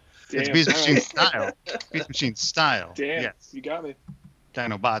on it. Damn. It's Beast Machine style. Beast Machine style. Damn, yes. You got me.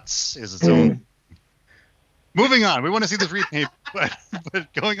 Dinobots is its own. Moving on. We want to see this repaint, but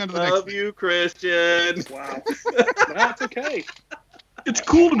going on to the next. Love you, Christian. Wow. That's okay. It's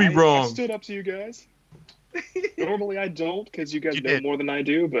cool to be wrong. I stood up to you guys. Normally I don't, because you guys know more than I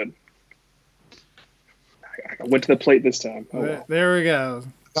do, but I went to the plate this time. Oh, well. There we go.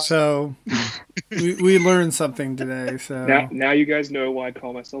 So we learned something today. So now you guys know why I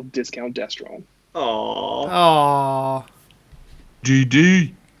call myself Discount Destron. Aww.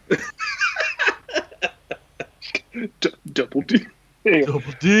 GD. Double D. Double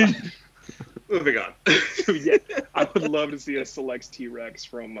D. Moving on. Yeah, I would love to see a Select T-Rex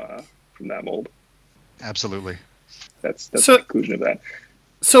from that mold. Absolutely. That's So- the conclusion of that.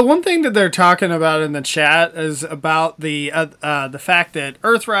 So one thing that they're talking about in the chat is about the fact that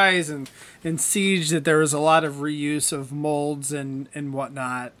Earthrise and Siege, that there was a lot of reuse of molds and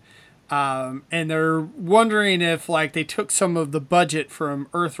whatnot, and they're wondering if like they took some of the budget from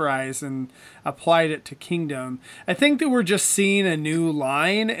Earthrise and applied it to Kingdom. I think that we're just seeing a new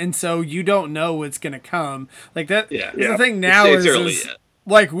line, and so you don't know what's gonna come. Like that. Yeah. The thing now It's is early yet.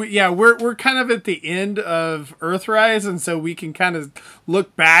 like we're kind of at the end of Earthrise, and so we can kind of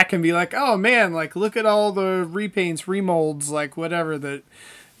look back and be like, oh man, like look at all the repaints, remolds, like whatever that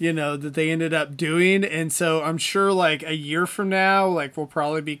that they ended up doing. And so I'm sure like a year from now, like we'll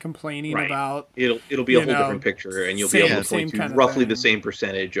probably be complaining Right. about It'll be a whole different picture, and you'll be able to same point to kind of roughly thing. the same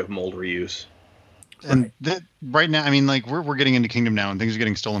percentage of mold reuse. And right now, I mean, like we're getting into Kingdom now, and things are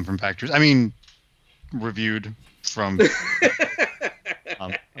getting stolen from factories. I mean, reviewed from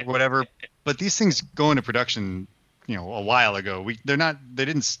whatever. But these things go into production, a while ago. They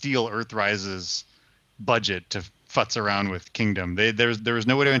didn't steal Earthrise's budget to futz around with Kingdom. There was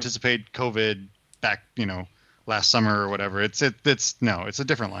no way to anticipate COVID back, last summer or whatever. It's a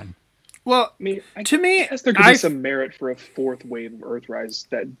different line. well, I mean, to me, guess there could be some merit for a fourth wave of Earthrise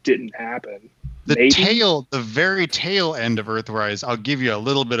that didn't happen. The very tail end of Earthrise, I'll give you a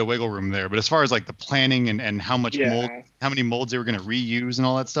little bit of wiggle room there. But as far as like the planning and how much how many molds they were going to reuse and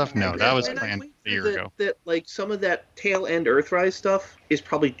all that stuff, no, that was And I planned think a year ago. That like some of that tail end Earthrise stuff is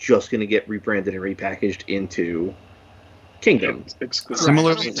probably just going to get rebranded and repackaged into Kingdom. Exclusive.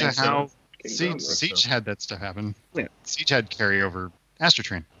 Similarly I to think so. how Kingdom. Siege had that stuff happen. Yeah. Siege had carryover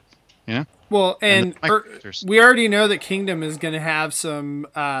Astrotrain. well, and the microcharacters. we already know that Kingdom is going to have some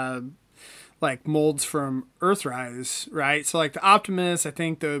like molds from Earthrise, right? So like the Optimus, I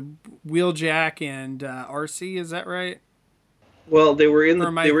think the Wheeljack and RC, is that right? Well, they were in Or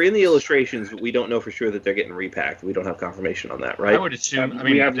am I- they were in the illustrations, but we don't know for sure that they're getting repacked. We don't have confirmation on that, right? I would assume. I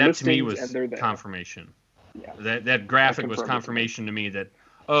We mean, have that to me listings, was and they're there. confirmation. Yeah. That graphic was confirmed it. confirmation to me that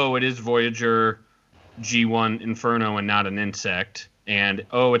it is Voyager G1 Inferno and not an insect, and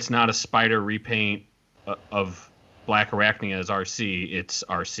it's not a spider repaint of Black Arachnia as RC. It's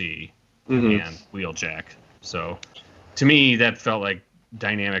RC Mhm. and Wheeljack. So to me, that felt like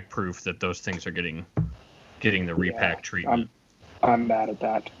dynamic proof that those things are getting the repack treatment. I'm mad at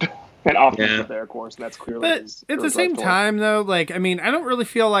that. And Optimus Yeah. is there, of course, and that's clearly. But his at the Earthrise same toy. time, though, like, I mean, I don't really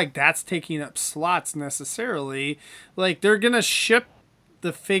feel like that's taking up slots necessarily. Like, they're going to ship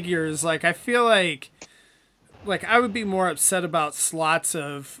the figures. Like, I feel like I would be more upset about slots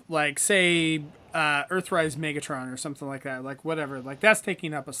of, like, say, Earthrise Megatron or something like that. Like, whatever. Like, that's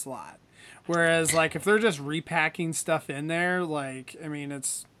taking up a slot. Whereas, like, if they're just repacking stuff in there, like, I mean,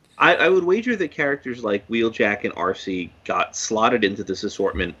 it's... I would wager that characters like Wheeljack and RC got slotted into this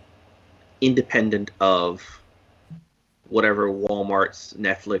assortment independent of whatever Walmart's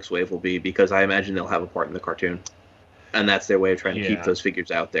Netflix wave will be, because I imagine they'll have a part in the cartoon. And that's their way of trying to keep Yeah. those figures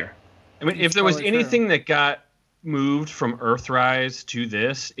out there. I mean, if It's there was probably anything that got moved from Earthrise to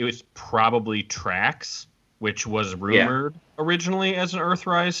this, it was probably Trax, which was rumored originally as an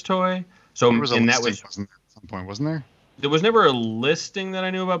Earthrise toy. So There was a and that listing, was wasn't there, at some point, wasn't there? there was never a listing that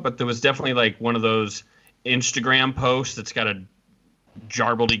I knew about, but there was definitely like one of those Instagram posts that's got a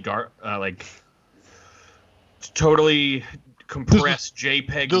like totally compressed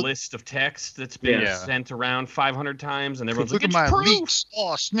JPEG list of text that's been Yeah. sent around 500 times, and everyone's Look like, at "It's my proof!" leaks.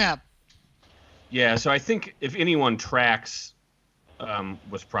 Oh, snap. Yeah, so I think if anyone tracks,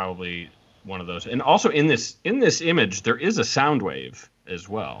 was probably one of those. And also in this image, there is a Soundwave as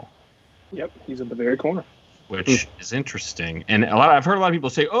well, Yep, he's at the very corner. which is interesting. And I've heard a lot of people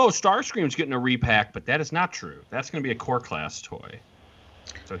say, "Oh, Starscream's getting a repack," but that is not true. That's going to be a core class toy.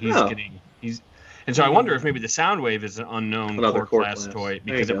 So and so I wonder if maybe the Soundwave is an unknown Another core core class class. toy,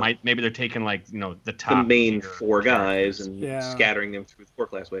 There because you it go. might maybe they're taking like the The top main tier 4 guys and Yeah. scattering them through the core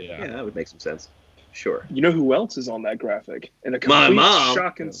class wave. Yeah. Yeah, that would make some sense. Sure. You know who else is on that graphic? And a My complete mom.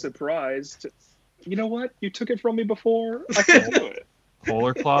 shock and surprise. You know what? You took it from me before. I can do it.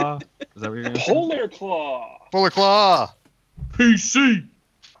 Polar Claw. Is that what you're going to say? Polar Claw. Polar Claw. PC.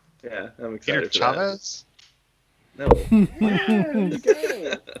 Yeah, I'm Peter excited for Chavez. that. No. There you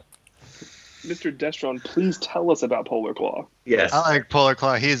go. Mr. Destron, please tell us about Polar Claw. Yes. I like Polar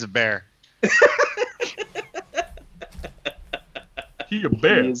Claw. He's a bear. He a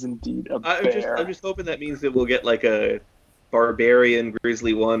bear. He is indeed a I'm bear. just hoping that means that we'll get like a Barbarian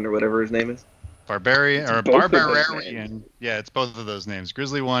Grizzly One or whatever his name is. Barbarian or both of those Barbarian. Yeah, it's both of those names.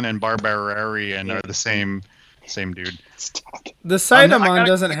 Grizzly One and Barbarian are the same Same dude. Stop. The Cytomon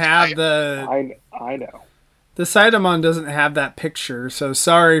doesn't have I know. The Cytomon doesn't have that picture, so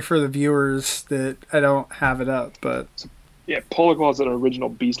sorry for the viewers that I don't have it up. But yeah, Polar Claw's an original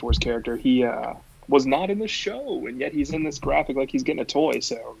Beast Wars character. He was not in the show, and yet he's in this graphic like he's getting a toy.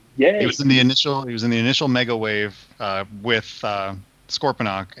 So yay! He was in the initial Mega Wave with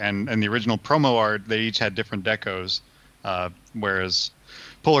Scorponok, and the original promo art. They each had different decos, whereas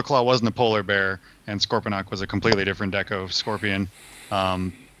Polar Claw wasn't a polar bear, and Scorponok was a completely different deco Scorpion.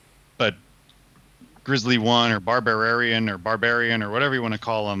 But Grizzly 1 or Barbarian or whatever you want to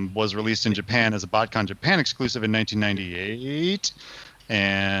call him was released in Japan as a BotCon Japan exclusive in 1998,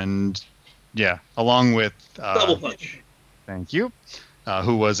 and yeah, along with Double Punch. Thank you,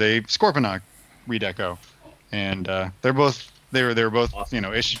 who was a Scorponok redeco, and they were both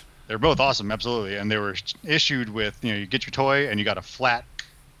awesome. They're both awesome, absolutely, and they were issued with you get your toy and you got a flat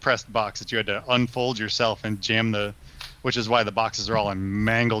pressed box that you had to unfold yourself and jam which is why the boxes are all in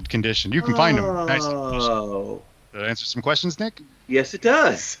mangled condition. You can find them. Nice. Did that answer some questions, Nick? Yes, it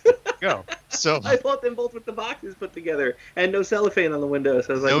does. Go. So I bought them both with the boxes put together and no cellophane on the window.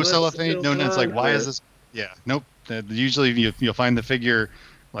 So I was like, no cellophane, no. It's like, why is this? Yeah, nope. Usually you'll find the figure,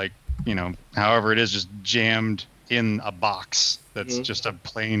 like however it is, just jammed in a box. That's just a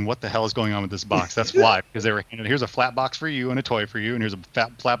plain. What the hell is going on with this box? That's why, because they were handed. Here's a flat box for you and a toy for you, and here's a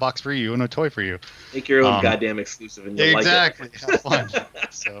flat box for you and a toy for you. Make your own goddamn exclusive, and you'll exactly. Like it. Have fun.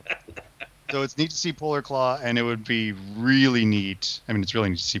 So it's neat to see Polar Claw, and it would be really neat. I mean, it's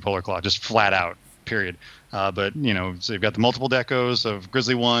really neat to see Polar Claw, just flat out, period. But so you've got the multiple decos of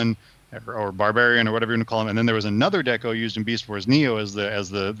Grizzly 1 or Barbarian or whatever you want to call him, and then there was another deco used in Beast Wars Neo as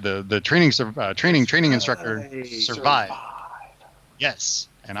the training instructor Survive. Yes,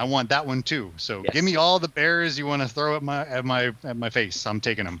 and I want that one too. So give me all the bears you want to throw at my face. I'm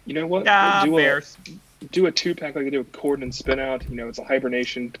taking them. You know what? Bears. Do a 2-pack like they did with Corden and Spin Out. It's a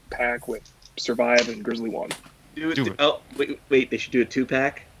hibernation pack with Survive and Grizzly 1. Do it. Oh, wait! They should do a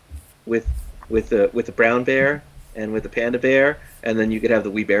 2-pack with the brown bear and with the panda bear, and then you could have the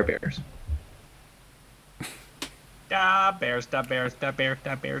wee bears. Bears.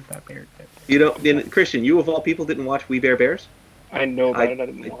 Christian, you of all people didn't watch We Bare Bears? I know about it. I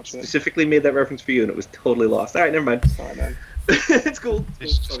didn't watch it. Specifically made that reference for you, and it was totally lost. All right, never mind. Sorry, man. It's cool. They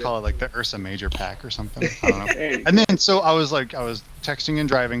should just call it like the Ursa Major pack or something. I don't know. And then so I was texting and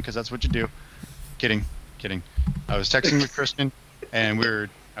driving because that's what you do. Kidding. I was texting with Christian, and we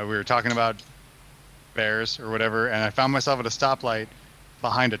were talking about bears or whatever, and I found myself at a stoplight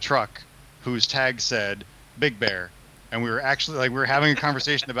behind a truck whose tag said Big Bear. And we were actually we were having a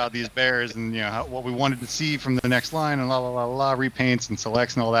conversation about these bears and what we wanted to see from the next line and repaints and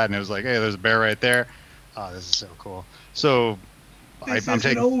selects and all that. And it was like, hey, there's a bear right there. Oh, this is so cool. So I'm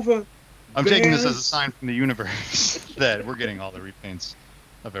taking this as a sign from the universe that we're getting all the repaints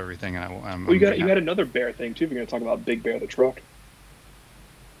of everything. And you got another bear thing too. If you're going to talk about Big Bear the truck.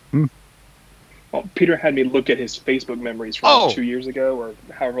 Well, Peter had me look at his Facebook memories from 2 years ago or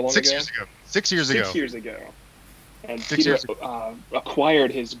however long ago. 6 years ago. 6 years ago. And Peter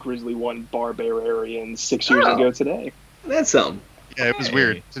acquired his Grizzly 1 Barbarian 6 years ago today. That's something. Yeah, it was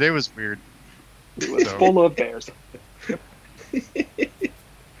weird. Today was weird. It was full of bears.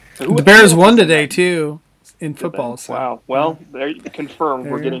 The Bears won today, too, in football. So. Wow. Well, there you confirmed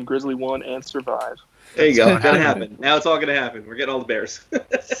we're getting Grizzly 1 and Survive. There you go. It's going to happen. Now it's all going to happen. We're getting all the bears.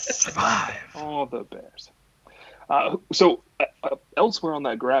 Survive. All the bears. So elsewhere on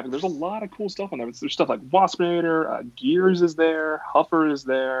that graphic, there's a lot of cool stuff on there. There's stuff like Waspinator, Gears is there, Huffer is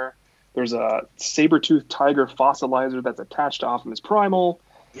there. There's a saber-toothed tiger fossilizer that's attached to Optimus Primal.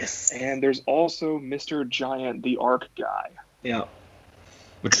 Yes. And there's also Mr. Giant, the Arc guy. Yeah.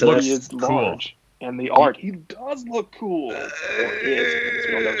 Which looks is cool. Large. And the art, he does look cool.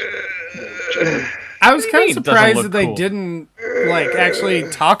 I was kind of surprised that they didn't actually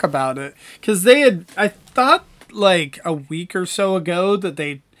talk about it, because I thought a week or so ago that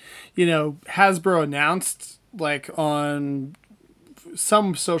they, Hasbro announced on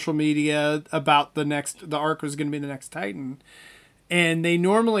some social media about the Arc was going to be the next Titan. And they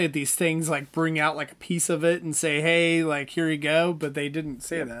normally at these things bring out a piece of it and say, hey, here you go, but they didn't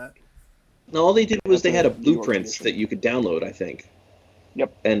say that. No, all they did was they had a blueprints that you could download, I think.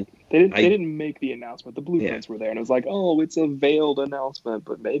 Yep. And they didn't make the announcement. The blueprints were there, and it was it's a veiled announcement,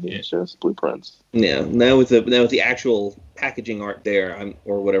 but maybe it's just blueprints. Yeah. Now with the actual packaging art there,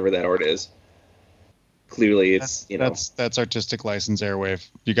 or whatever that art is. Clearly, it's that's artistic license, Airwave.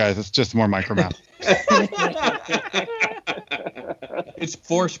 You guys, it's just more micromath. It's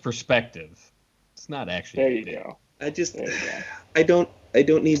forced perspective. It's not actually. There you go. I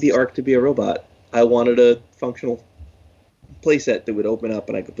don't need the Arc to be a robot. I wanted a functional playset that would open up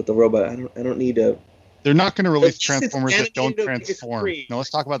and I could put the robot. I don't need a. They're not going to release It's Transformers that don't animated on transform. PS3. No, let's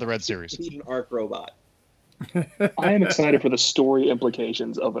talk about the Red Series. I need an ARC robot. I am excited for the story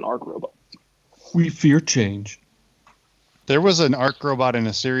implications of an ARC robot. We fear change. There was an ARC robot in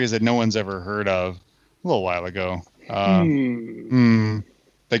a series that no one's ever heard of a little while ago.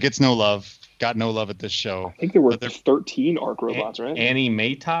 That gets no love. Got no love at this show. I think there were 13 ARC robots, right? Annie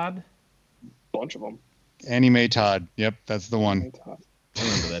Maytod? Bunch of them. Annie Mae Todd. Yep, that's the one. I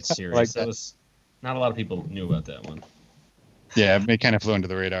remember that series. Like that was not a lot of people knew about that one. Yeah, it kind of flew under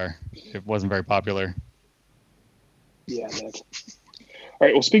the radar. It wasn't very popular. Yeah, Nick. All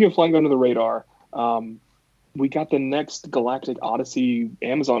right. Well, speaking of flying under the radar, we got the next Galactic Odyssey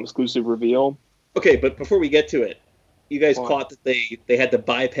Amazon exclusive reveal. Okay, but before we get to it, you guys What? caught that they had to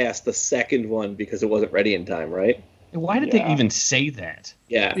bypass the second one because it wasn't ready in time, right? Why did Yeah. they even say that?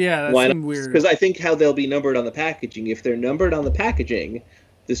 Yeah. Yeah, that Why seemed not? weird. Because I think how they'll be numbered on the packaging. If they're numbered on the packaging,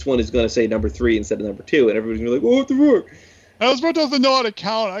 this one is going to say number 3 instead of number 2, and everybody's going to be like, "What the fuck?" Hasbro doesn't know how to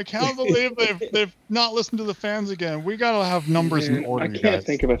count. I can't believe they've not listened to the fans again. We gotta have numbers in order, I you can't guys.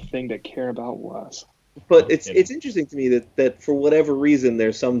 think of a thing to care about less. But Oh, it's kidding. interesting to me that for whatever reason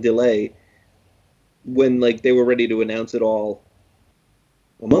there's some delay when like they were ready to announce it all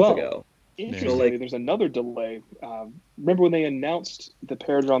a month Well, ago. Interestingly, there's another delay. Remember when they announced the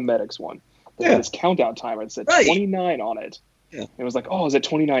Paradron Medics one? They had this countdown timer. It said Right. 29 on it. Yeah. It was like, oh, is it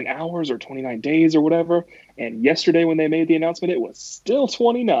 29 hours or 29 days or whatever? And yesterday when they made the announcement, it was still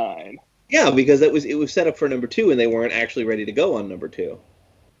 29. Yeah, because it was set up for number 2 and they weren't actually ready to go on number 2.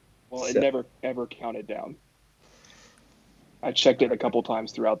 Well, it So- never, ever counted down. I checked it a couple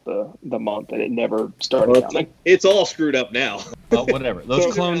times throughout the month, and it never started Well, counting. it's all screwed up now. Oh, whatever. Those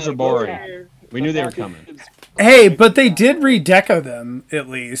So- clones are boring. We knew they were coming. Hey, but they did redeco them at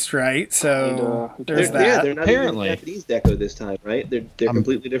least, right? So And, there's They're, yeah, that. they're not Apparently. even Japanese deco this time, right? They're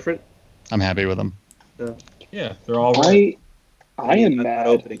completely different. I'm happy with them. Yeah, they're all right. I am I'm not mad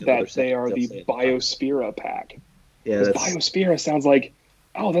opening another that they are section, the they'll say it. Biospira pack. Yeah, Because that's. Biospira sounds like,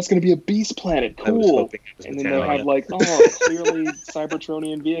 oh, that's going to be a beast planet. I was Cool. hoping it was And then they Metallica. have like, oh, clearly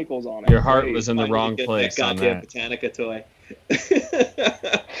Cybertronian vehicles on it. Your heart Great. was in the Finally wrong get place that on goddamn that. Botanica toy.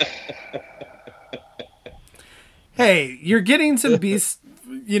 Hey, you're getting some beast,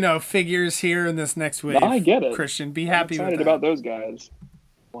 figures here in this next wave. I get it. Christian, be I'm happy with excited that. about those guys.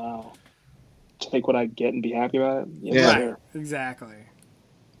 Wow. Take what I get and be happy about it? Yes, Yeah. sir. Right, exactly.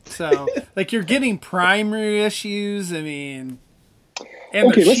 So, like, you're getting primary issues. I mean, and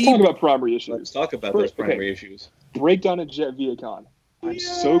Okay, they're let's cheap. talk about primary Let's issues. talk about Okay. those primary issues. Breakdown at Jet Viacon. I'm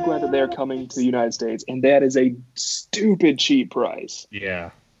so glad that they're coming to the United States, and that is a stupid cheap price.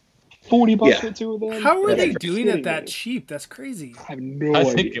 Yeah. $40 Yeah. for 2 of them? How are Are they you doing kidding it that me? cheap? That's crazy. I have no I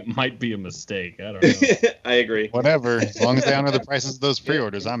idea. think it might be a mistake. I don't know. I agree. Whatever. As long as they honor the prices of those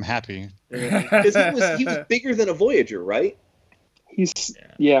pre-orders, I'm happy. Because he was bigger than a Voyager, right? He's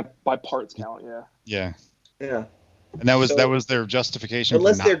by parts count, yeah. Yeah. Yeah. And that So- was their justification.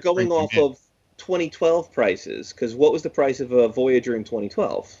 Unless for they're not going bringing off in. of 2012 prices, because what was the price of a Voyager in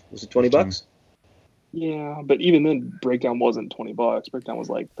 2012? Was it $20? Yeah, but even then, Breakdown wasn't $20. Breakdown was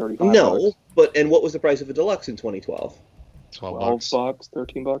like $35. No, and what was the price of a Deluxe in 2012? 12 $12, bucks.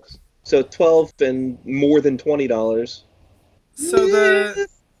 $13. So 12 and more than $20. So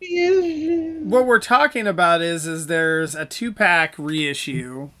what we're talking about is there's a 2-pack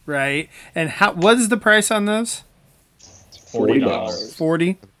reissue, right? And what is the price on those? $40.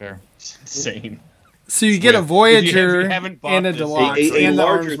 40. Fair. Insane. So you get a If you Voyager haven't bought and a this, Deluxe a and the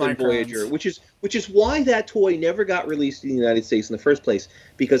larger Arms than Microns. Voyager, which is why that toy never got released in the United States in the first place,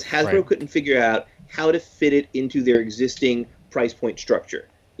 because Hasbro Right. couldn't figure out how to fit it into their existing price point structure.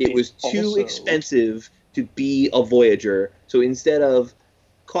 It was too Also- expensive to be a Voyager, so instead of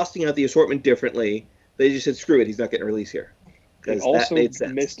costing out the assortment differently, they just said, screw it, he's not getting released here. It Because that also made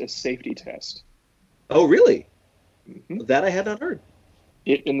sense. missed a safety test. Oh, really? Mhm. That I had not heard.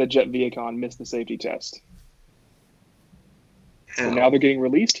 It in the Jet Viacon missed the safety test. So How? now they're getting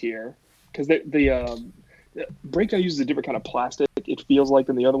released here because the Breakdown uses a different kind of plastic. It feels like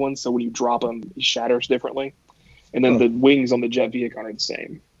than the other ones, so when you drop them, it shatters differently. And then Huh. the wings on the Jet Viacon are the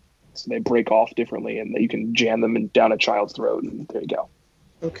same, so they break off differently, and you can jam them down a child's throat, and there you go.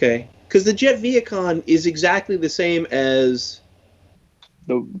 Okay. Because the Jet Viacon is exactly the same as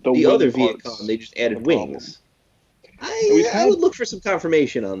The the other wing parts Viacon. They just are added the problem. wings. we've I had- would look for some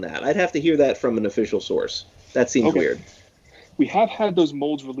confirmation on that. I'd have to hear that from an official source. That seems Okay. weird. We have had those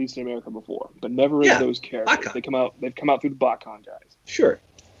molds released in America before, but never Yeah, as those characters. BotCon. They've come out through the BotCon guys. Sure.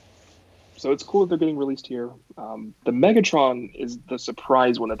 So it's cool that they're getting released here. The Megatron is the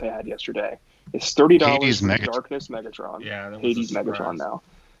surprise one that they had yesterday, It's $30 Hades for Megatron. Darkness Megatron. Yeah, that was Hades a surprise. Megatron now.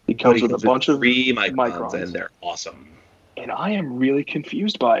 It comes with a bunch of 3 microns, microns. and they're awesome. And I am really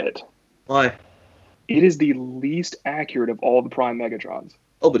confused by it. Why? It is the least accurate of all the Prime Megatrons.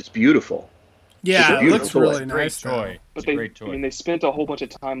 Oh, but it's beautiful. Yeah, It's a it looks beautiful really toy. Great nice. toy. But It's a great toy. they spent a whole bunch of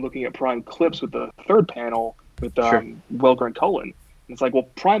time looking at Prime clips with the third panel with Sure. Welger and Cullen. And it's like, well,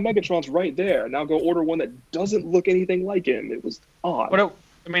 Prime Megatron's right there. Now go order one that doesn't look anything like him. It was odd.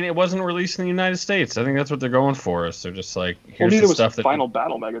 It wasn't released in the United States. I think that's what they're going for. Is they're just like, Well, here's neither the was stuff that Final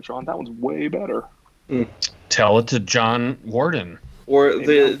Battle Megatron. That one's way better. tell it to John Warden. Or Maybe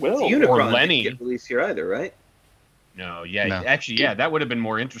the I will. Unicron Or didn't Lenny. get released here either, right? No, No. actually, that would have been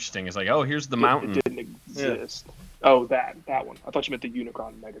more interesting. It's like, oh, here's the mountain. It didn't exist. Oh, that one. I thought you meant the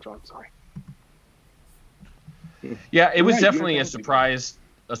Unicron Megatron. Sorry. Yeah, it was Right, definitely a Unicron's surprise.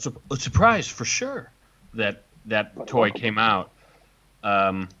 A surprise for sure that toy came out.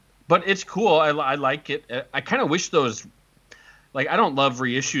 But it's cool. I like it. I kind of wish those. Like, I don't love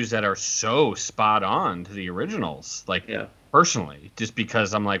reissues that are so spot on to the originals. Like, personally, just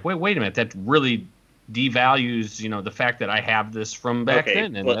because I'm like, wait a minute, that really devalues, the fact that I have this from back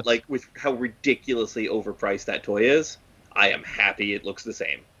then. And but like with how ridiculously overpriced that toy is, I am happy it looks the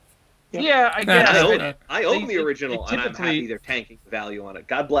same. yeah, I guess. I own the They original, and I'm typically- happy they're tanking the value on it.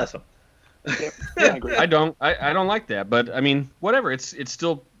 God bless them. Yeah, I agree. I don't like that, but I mean, whatever. It's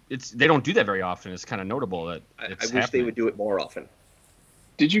still they don't do that very often. It's kind of notable that I it's wish they happening. would do it more often.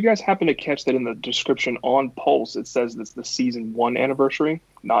 Did you guys happen to catch that in the description on Pulse? It says it's the season 1 anniversary,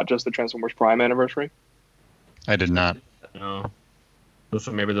 not just the Transformers Prime anniversary. I did not. No.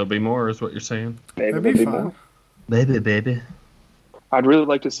 So maybe there'll be more, is what you're saying. Maybe That'd there'll be be fun. more. Baby. I'd really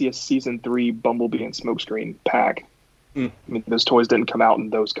like to see a season 3 Bumblebee and Smokescreen pack. Hmm. I mean, those toys didn't come out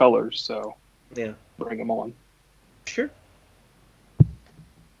in those colors, so Yeah, bring them on. sure.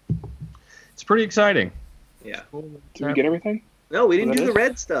 It's pretty exciting. Yeah. Did we get everything? No, we didn't Well, do that the is-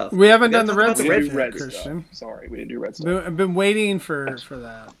 red stuff. We haven't We done the gotta red talk We about stuff didn't do yet, red Christian. stuff. Sorry, we didn't do red stuff. I've been waiting for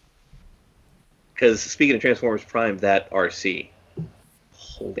that. Because speaking of Transformers Prime, that RC.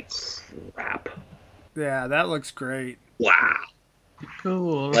 Holy crap. Yeah, that looks great. Wow.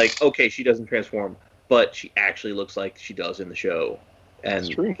 Cool. Like, okay, she doesn't transform, but she actually looks like she does in the show. And, That's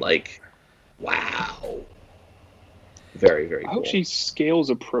true. like, wow. Very, very I cool. hope she scales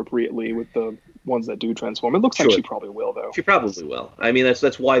appropriately with the ones that do transform. It looks like Sure. she probably will, though. She probably will. I mean,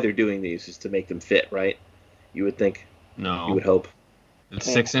 that's why they're doing these, is to make them fit, right? You would think. You No. would hope.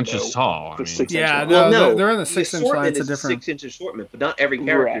 It's 6 inches No. tall. I The mean, 6 Yeah, inch no, line. they're in the 6-inch line. assortment It's a is different. 6-inch assortment, but not every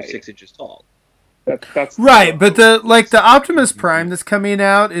character Right. is 6 inches tall. That's Right, but the Optimus Prime that's coming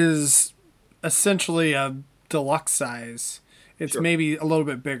out is essentially a deluxe size. It's Sure. maybe a little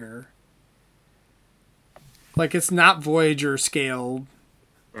bit bigger. Like, it's not Voyager scale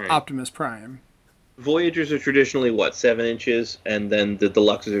Right. Optimus Prime. Voyagers are traditionally, 7 inches, and then the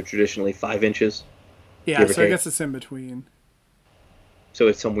deluxes are traditionally 5 inches. Yeah, Give or so I take. guess it's in between. So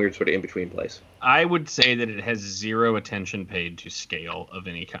it's some weird sort of in-between place. I would say that it has zero attention paid to scale of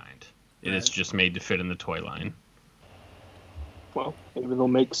any kind. It is just made to fit in the toy line. Well, maybe they'll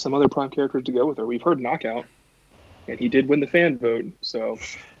make some other Prime characters to go with her. We've heard Knockout, and he did win the fan vote, so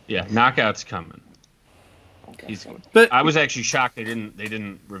Yeah, Knockout's coming. okay. He's- But I was actually shocked they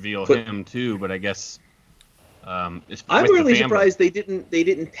didn't reveal But- him too, but I guess it's I'm with the really fan surprised they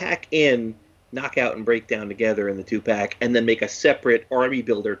didn't pack in Knockout and Breakdown together in the 2-pack, and then make a separate Army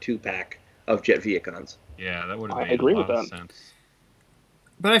Builder 2-pack of Jet Viacons. Yeah, that would have I made agree a lot with of that. sense.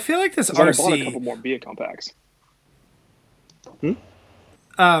 I feel like this 'Cause I bought a RC. couple more Viacom packs.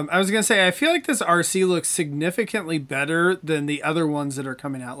 I was gonna say I feel like this RC looks significantly better than the other ones that are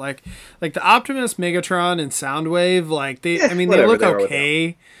coming out. Like the Optimus, Megatron, and Soundwave. Like they whatever, look they are what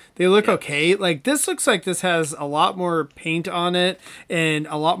okay. They look okay. Like this looks like this has a lot more paint on it and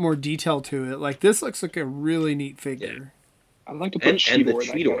a lot more detail to it. Like this looks like a really neat figure. I'd like to put And the Cheetor in that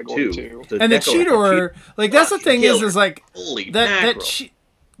Cheetor, category, too. too. And the Deco Cheetor, like that's the thing killer. is like Holy that mackerel.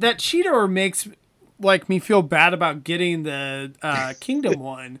 that Cheetor makes like me feel bad about getting the Kingdom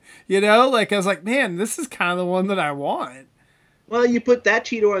one. You know, like I was like, man, this is kind of the one that I want. Well, you put that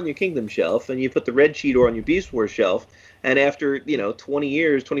Cheetor on your Kingdom shelf, and you put the red Cheetor on your Beast Wars shelf, and after, 20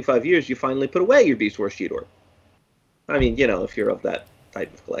 years, 25 years, you finally put away your Beast Wars Cheetor. I mean, if you're of that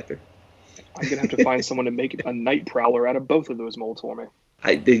type of collector. I'm gonna have to find someone to make a Night Prowler out of both of those molds for me.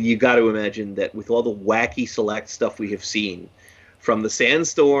 You got to imagine that with all the wacky select stuff we have seen, from the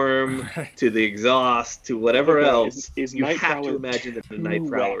Sandstorm to the Exhaust to whatever Okay, else, is you Night have to Prowler imagine that the too Night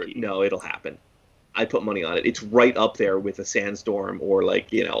Prowler. wacky? No, it'll happen. I put money on it. It's right up there with a Sandstorm or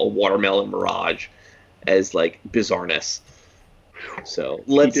a Watermelon Mirage as bizarreness. So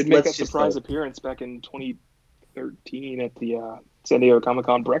he did make a surprise appearance back in 2013 at the San Diego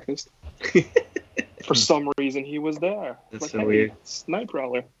Comic-Con breakfast. For some reason, he was there. That's so weird. It's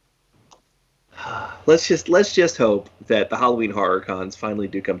Nightcrawler. Let's just hope that the Halloween horror cons finally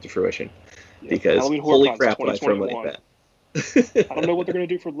do come to fruition. Yeah, because holy crap, would I throw money at that. I don't know what they're going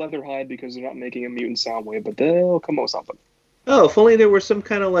to do for Leatherhide because they're not making a mutant Soundwave, but they'll come up with something. Oh, if only there was some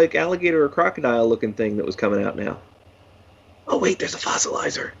kind of like alligator or crocodile looking thing that was coming out now. Oh wait, there's a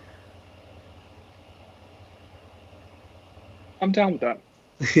fossilizer. I'm down with that.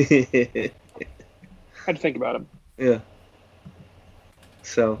 I had to think about it. Yeah.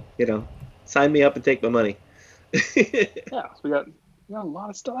 So, sign me up and take my money. Yeah, so we got a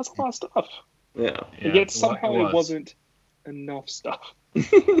lot of stuff. That's a lot of stuff. Yeah. And yet somehow it wasn't enough stuff.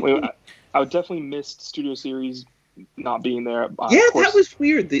 I would definitely missed Studio Series not being there. That was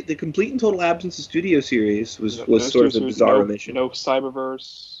weird. The complete and total absence of Studio Series was sort of a bizarre omission. No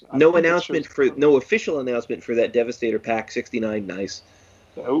Cyberverse. No official announcement for that Devastator Pack 69. Nice.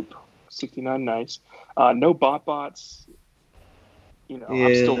 Nope. 69. Nice. No BotBots.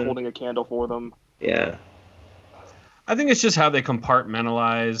 I'm still holding a candle for them. Yeah. I think it's just how they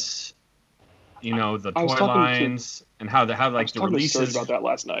compartmentalize, the toy lines and how the releases about that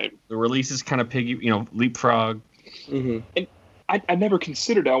last night. The releases kind of leapfrog. Mm-hmm. And I never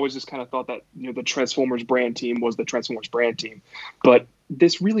considered. I always just kind of thought that the Transformers brand team was the Transformers brand team, but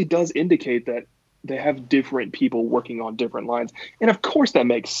this really does indicate that they have different people working on different lines, and of course that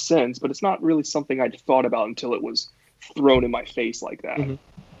makes sense. But it's not really something I'd thought about until it was thrown in my face like that. Mm-hmm.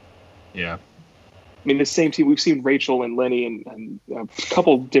 Yeah. I mean, the same team. We've seen Rachel and Lenny and a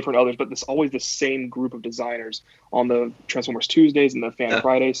couple different others, but it's always the same group of designers on the Transformers Tuesdays and the Fan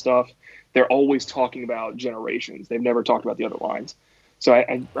Friday stuff. They're always talking about Generations. They've never talked about the other lines. So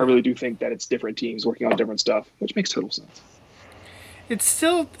I really do think that it's different teams working on different stuff, which makes total sense. It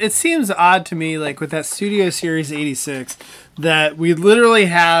seems odd to me, like with that Studio Series 86, that we literally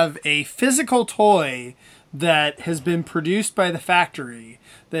have a physical toy that has been produced by the factory,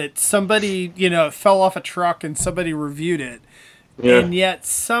 that somebody, fell off a truck and somebody reviewed it. Yeah. And yet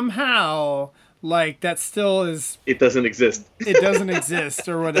somehow, like, that still is... It doesn't exist. It doesn't exist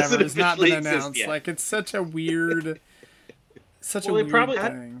or whatever. It's not been announced. Like, it's such a weird...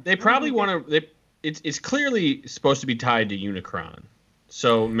 thing. They probably want to... It's clearly supposed to be tied to Unicron.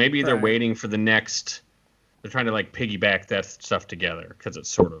 So maybe they're waiting for the next... They're trying to, like, piggyback that stuff together because it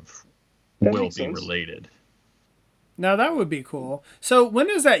sort of will be related. Now that would be cool. So when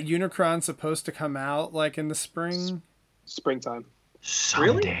is that Unicron supposed to come out? Like in the spring? Springtime.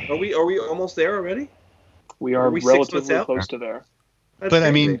 Someday. Really? Are we almost there already? We are relatively close to there. But I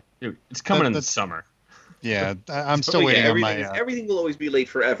mean, dude, it's coming in the summer. Yeah, I'm still waiting on my. Everything will always be late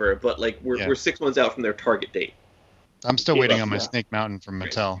forever, but like we're 6 months out from their target date. I'm still waiting on my Snake Mountain from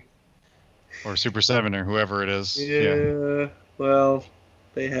Mattel, or Super 7 or whoever it is. Yeah. Well,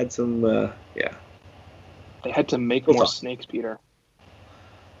 they had some. Yeah. They had to make more snakes, Peter.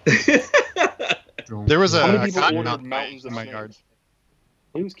 There was How a many people cotton ordered mountain mountains in of my snakes? yard.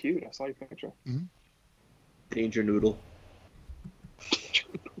 He was cute. I saw your picture. Mm-hmm. Danger Noodle.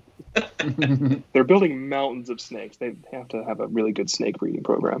 They're building mountains of snakes. They have to have a really good snake breeding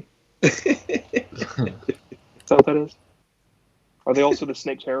program. Is that what that is? Are they also the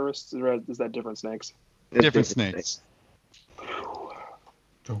snake terrorists, or is that different snakes? Different snakes.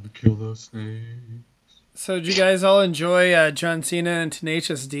 Don't kill those snakes. So did you guys all enjoy John Cena and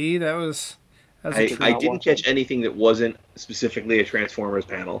Tenacious D? I didn't catch anything that wasn't specifically a Transformers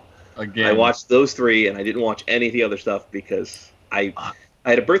panel. Again, I watched those 3, and I didn't watch any of the other stuff because I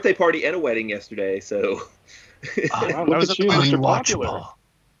had a birthday party and a wedding yesterday. So that was unwatchable.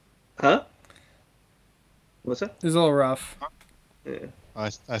 Huh? What's that? It was a little rough. Yeah. I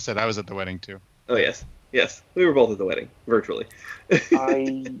said I was at the wedding too. Oh yes, we were both at the wedding virtually.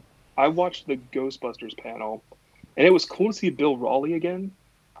 I watched the Ghostbusters panel, and it was cool to see Bill Raleigh again.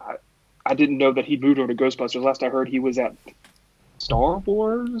 I didn't know that he'd moved over to Ghostbusters. Last I heard, he was at Star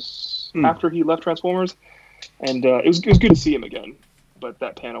Wars after he left Transformers, and it was good to see him again. But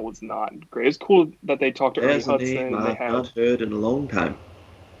that panel was not great. It's cool that they talked to Ernie Hudson. I've not heard in a long time.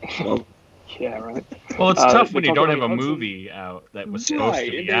 Well, yeah, right. Well, it's tough when you don't have a movie out that was supposed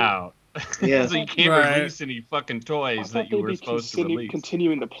to be out. Yeah. So you can't release any fucking toys that you were supposed to release.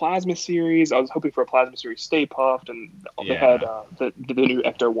 Continuing the Plasma series. I was hoping for a Plasma series Stay Puft, and they had the new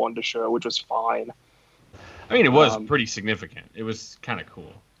Ecto 1 to show, which was fine. I mean, it was pretty significant. It was kind of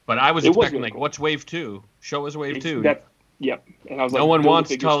cool. But I was expecting, like, cool. What's Wave 2? Show us Wave 2. Yep. And I was no like, one wants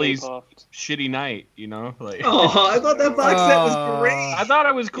Build-A-Figure Tully's Stay Puft. shitty night, you know? Like, Oh, I thought that box set was great. I thought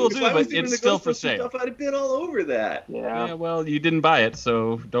it was cool If too, I was but doing it's the still for Ghostbusters sale. Stuff, I'd have been all over that. Yeah, well, you didn't buy it,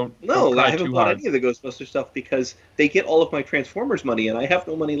 so don't No, cry I haven't too bought hard. any of the Ghostbusters stuff because they get all of my Transformers money, and I have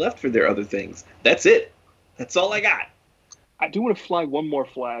no money left for their other things. That's it. That's all I got. I do want to flag one more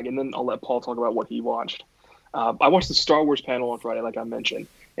flag, and then I'll let Paul talk about what he watched. I watched the Star Wars panel on Friday, like I mentioned,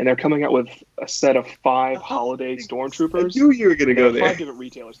 and they're coming out with a set of 5 holiday Stormtroopers. I knew you were going to go There are 5 there. different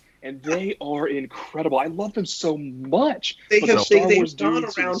retailers, and they are incredible. I love them so much. They've But the Star Wars gone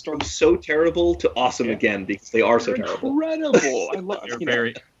dudes around Star from so terrible to awesome Yeah. again because they are so They're terrible. incredible. I love. They're You know,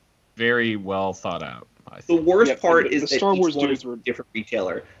 very, very well thought out. I The think. worst Yeah, part the is that Star each Wars one dudes is were- a different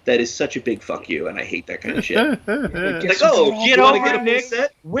retailer. That is such a big fuck you, and I hate that kind of shit. Guess Like, who oh, got get all over the it, full Nick.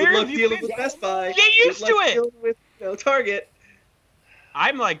 set? Where Good have luck you dealing been? with Best Buy. Get used Good to luck it. dealing with Target.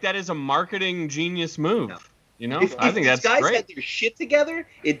 I'm like, that is a marketing genius move. No. You know, If I think these that's guys great. had their shit together,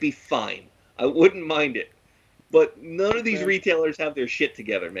 it'd be fine. I wouldn't mind it. But none of these Okay. retailers have their shit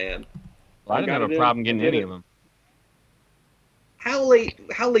together, man. Well, I I didn't have got a it in. problem getting I did any it. of them. How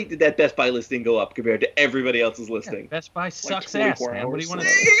late did that Best Buy listing go up compared to everybody else's listing? Best Buy sucks 24 ass, man. What do you want to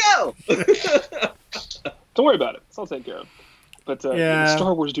hours. do? There you go. Don't worry about it. It's all taken care of. But Yeah. the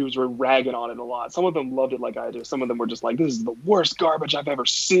Star Wars dudes were ragging on it a lot. Some of them loved it like I do. Some of them were just like, "This is the worst garbage I've ever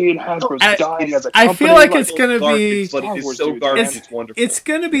seen." Hasbro's dying as a I company. feel like it's gonna be. Garbage, but Star it is Wars so dudes, garbage. man. It's wonderful. It's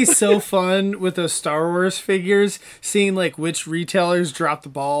gonna be so fun with those Star Wars figures, seeing like which retailers drop the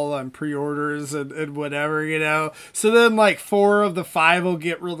ball on pre-orders and whatever, you know. So then like 4 of the 5 will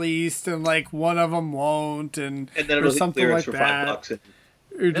get released, and like one of them won't, and and then or it'll something clearance like for that. $5. And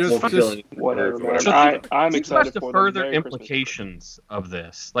Or That's just, fine. just Whatever, man. So I'm think excited about the for further them. Merry Christmas. implications of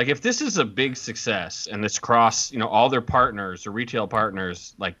this. Like, if this is a big success and it's cross, all their partners or retail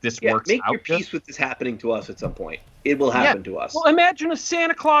partners, like this Yeah, works make out. your peace with this happening to us at some point. It will happen to us. Well, imagine a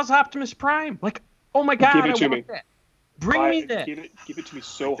Santa Claus Optimus Prime. Like, oh my God, Give it I to want me. that. Bring me that. Give it to me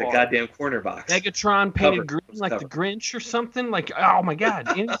so the hard. goddamn corner box. Megatron Cover. painted green like the Cover. Grinch or something. Like, oh my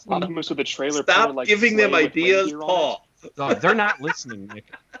God. Instantly. Optimus with a trailer. Stop printed, like, giving them sleigh with ideas, reindeer on it. Paul. Oh, they're not listening, Nick.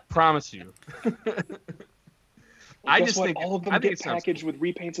 Promise you. I Guess just what? think all of them I think get it sounds packaged with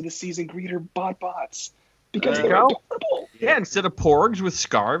repaints of the season greeter bots because There you they're go. adorable. Yeah, instead of porgs with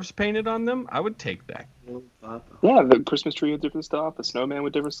scarves painted on them, I would take that. Yeah, the Christmas tree with different stuff, the snowman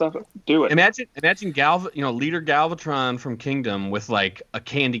with different stuff. Do it. Imagine Leader Galvatron from Kingdom with like a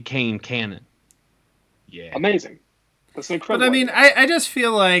candy cane cannon. Yeah. Amazing. That's an incredible. But I mean, I just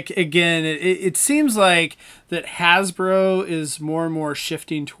feel like, again, it seems like that Hasbro is more and more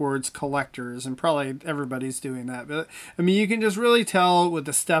shifting towards collectors, and probably everybody's doing that. But I mean, you can just really tell with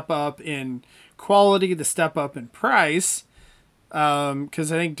the step up in quality, the step up in price,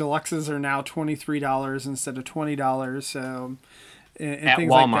 because I think deluxes are now $23 instead of $20. So and At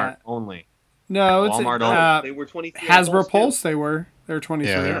things Walmart like that. only. No, At it's Walmart They were 23. Hasbro Pulse. They were 23.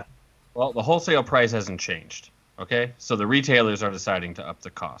 Yeah. Well, the wholesale price hasn't changed. Okay, so the retailers are deciding to up the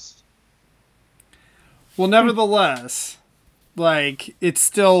cost. Well, nevertheless, like, it's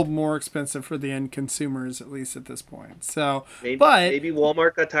still more expensive for the end consumers, at least at this point. So, Maybe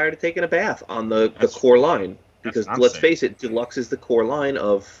Walmart got tired of taking a bath on the core line because what I'm let's saying. face it, Deluxe is the core line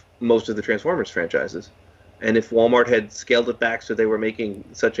of most of the Transformers franchises. And if Walmart had scaled it back so they were making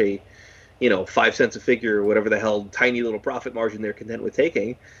such a, 5 cents a figure or whatever the hell tiny little profit margin they're content with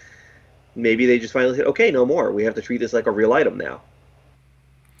taking, maybe they just finally said, okay, no more. We have to treat this like a real item now.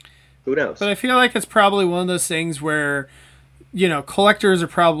 Who knows? but I feel like it's probably one of those things where, collectors are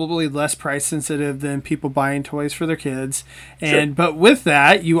probably less price sensitive than people buying toys for their kids. And, but with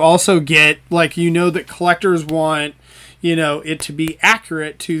that, you also get, like, that collectors want, it to be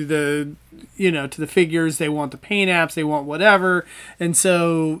accurate to the, to the figures. They want the paint apps, they want whatever. And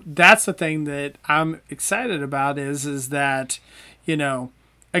so that's the thing that I'm excited about is that,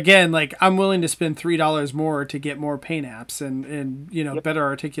 again, like, I'm willing to spend $3 more to get more paint apps and better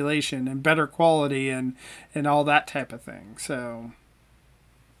articulation and better quality and all that type of thing. So,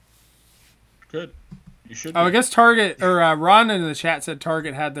 Good. You should. I guess Target or Ron in the chat said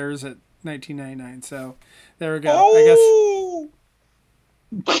Target had theirs at $19.99. So there we go. I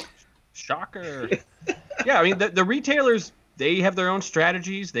guess. Shocker. Yeah, I mean the retailers, they have their own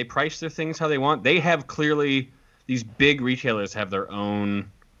strategies. They price their things how they want. They have clearly, these big retailers have their own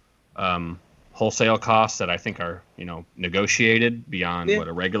wholesale costs that I think are negotiated beyond what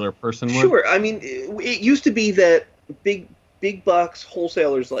a regular person would. Sure. I mean, it used to be that big box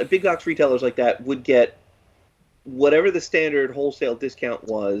wholesalers, like big box retailers like that, would get whatever the standard wholesale discount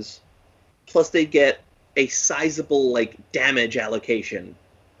was, plus they'd get a sizable damage allocation,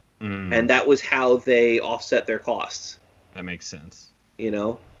 and that was how they offset their costs. That makes sense. You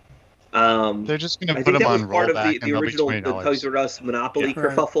know, They're just going I to put think them that was on part of rollback, the and original they'll be $20. Toys R Us Monopoly Yeah.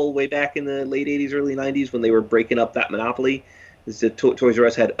 Right. kerfuffle way back in the late 80s, early 90s when they were breaking up that Monopoly. Is that Toys R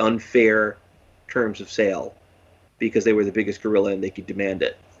Us had unfair terms of sale because they were the biggest gorilla and they could demand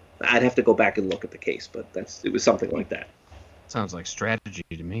it. I'd have to go back and look at the case, but it was something like that. Sounds like strategy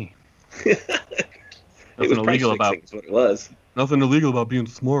to me. It was Nothing price illegal about fixing is what it was. nothing illegal about being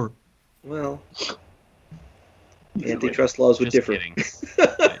smart. Well, antitrust laws would Just differ. kidding.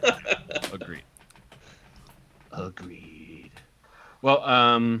 Agreed. Agreed. Well,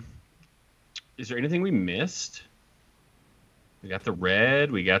 is there anything we missed? We got the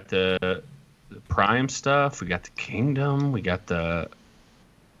red. We got the Prime stuff. We got the Kingdom. We got the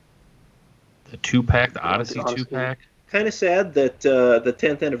 2-pack, the Odyssey 2-pack. Kind of sad that the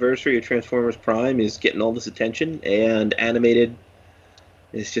 10th anniversary of Transformers Prime is getting all this attention, and animated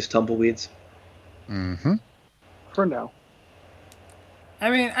is just tumbleweeds. Mm-hmm. For now. I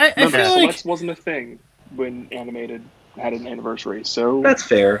mean, I Remember, feel like Selects wasn't a thing when animated had an anniversary, so That's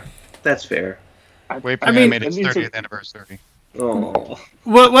fair. That's fair. Wait for I mean, Animated's that means 30th anniversary. Oh,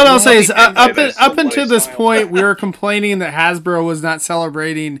 what I'll say is up there's up some until this lifestyle. point, we were complaining that Hasbro was not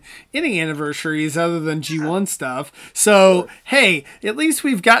celebrating any anniversaries other than G1 stuff. So hey, at least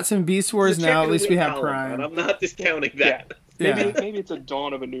we've got some Beast Wars It's a now. At check least in we the have column, Prime. and I'm not discounting that. Yeah. maybe it's a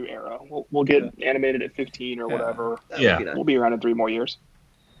dawn of a new era. We'll get animated at 15 or Yeah. whatever. That Yeah. would be nice. We'll be around in 3 more years.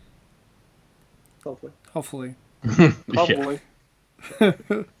 Hopefully. Hopefully. Probably.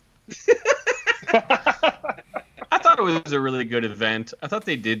 I thought it was a really good event. I thought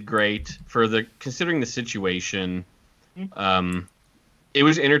they did great considering the situation. It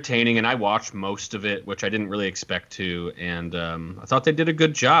was entertaining, and I watched most of it, which I didn't really expect to. And I thought they did a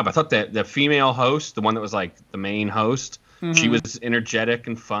good job. I thought that the female host, the one that was like the main host, she was energetic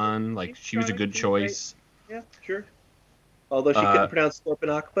and fun. Like she was a good choice. Yeah, sure. Although she couldn't pronounce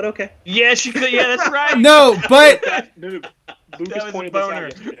Scorponok, but okay. Yeah, she could. Yeah, that's right. No, but Dude, That Lucas was a pointed this boner.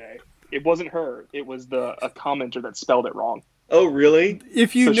 out yesterday. It wasn't her. It was a commenter that spelled it wrong. Oh, really?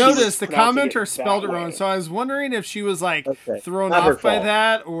 if you So she was notice, the pronouncing commenter it spelled it that wrong. way. So I was wondering if she was like Okay. thrown Not her off by fault.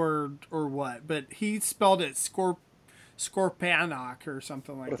 that or what. But he spelled it Scorpanok or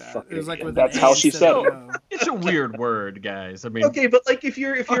something like What a that. fucking It was like idiot. with That's an how A she instead of said an O. It's a weird word, guys. I mean, Okay, but like if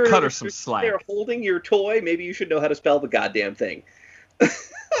you're I'll cut her if some you're slack. there holding your toy, maybe you should know how to spell the goddamn thing.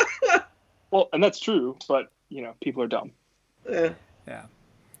 Well, and that's true, but people are dumb. Eh. Yeah.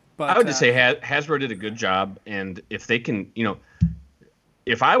 But I would just say Hasbro did a good job, and if they can,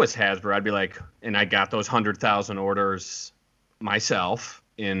 if I was Hasbro, I'd be like, and I got those 100,000 orders myself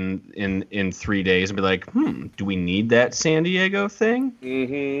in 3 days, and be like, do we need that San Diego thing?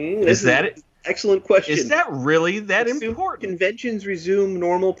 Mm-hmm. Is that excellent question? is that really that Assume important? Conventions resume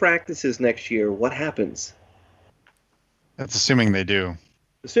normal practices next year. What happens? That's assuming they do.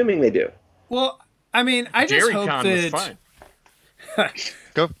 Assuming they do. well, I mean, I just Jerry hope Con was that fine.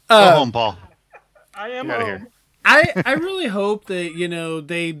 Go home, Paul. I am Get outta home. here. I really hope that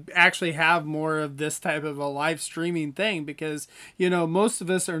they actually have more of this type of a live streaming thing because most of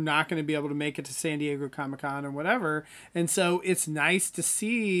us are not going to be able to make it to San Diego Comic-Con or whatever, and so it's nice to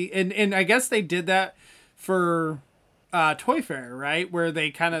see and I guess they did that for Toy Fair, right, where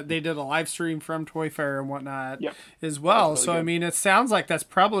they did a live stream from Toy Fair and whatnot Yep. as well. That's really So I good. mean, it sounds like that's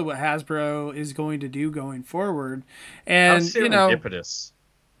probably what Hasbro is going to do going forward, How and serendipitous,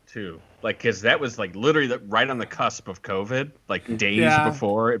 too. Like, because that was like literally right on the cusp of COVID, like days Yeah.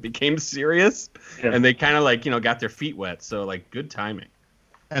 before it became serious, Yeah. and they kind of like got their feet wet. So like, good timing.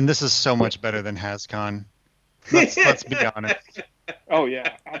 And this is so much better than HasCon. Let's be honest. Oh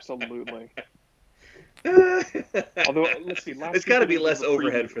yeah, absolutely. Although let's see, It's got to be less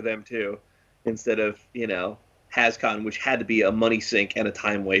overhead for them too, instead of HasCon, which had to be a money sink and a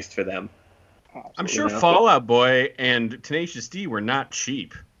time waste for them. I'm sure Yeah. Fallout Boy and Tenacious D were not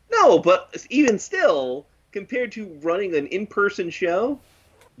cheap. No, but even still, compared to running an in-person show,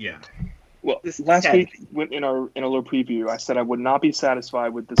 Yeah. Well, This last had to week in a little preview, I said I would not be satisfied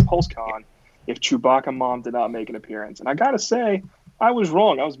with this PulseCon if Chewbacca Mom did not make an appearance, and I gotta say, I was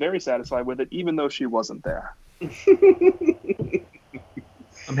wrong. I was very satisfied with it, even though she wasn't there.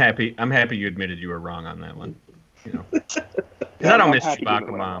 I'm happy you admitted you were wrong on that one. 'Cause Yeah, I don't I'm miss happy to admit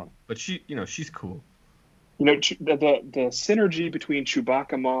Chewbacca when I'm Mom, wrong. but she's cool. The synergy between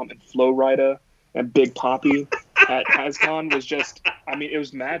Chewbacca Mom and Flo Rida and Big Poppy at HasCon was just, it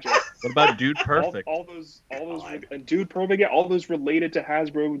was magic. What about Dude Perfect? All those, and Dude Perfect, yeah, all those related to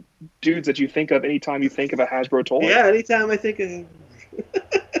Hasbro dudes that you think of anytime you think of a Hasbro toy. yeah. Anytime I think of,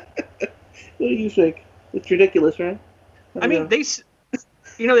 what do you think? It's ridiculous, right? I mean, know. they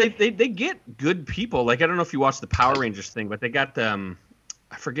they get good people. Like, I don't know if you watch the Power Rangers thing, but they got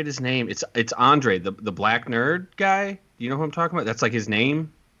I forget his name. It's Andre, the black nerd guy. Do you know who I'm talking about? That's like his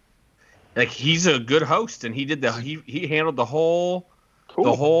name. Like, he's a good host, and he handled the whole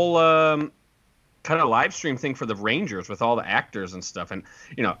kind of live stream thing for the Rangers with all the actors and stuff. And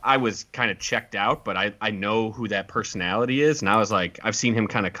I was kind of checked out, but I know who that personality is, and I was like, I've seen him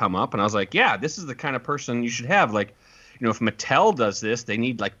kind of come up, and I was like, yeah, this is the kind of person you should have. Like, if Mattel does this, they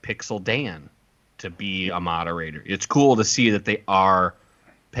need like Pixel Dan to be a moderator. It's cool to see that they are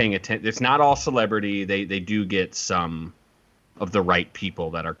paying attention. It's not all celebrity. They do get some of the right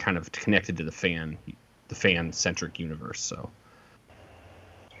people that are kind of connected to the fan-centric universe. So,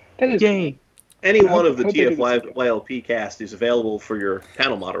 yay! Any one of the TFYLP cast is available for your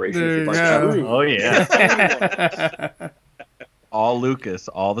panel moderation. If you'd like to. Oh yeah! All Lucas,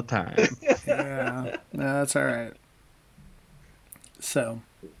 all the time. Yeah, no, that's all right. So,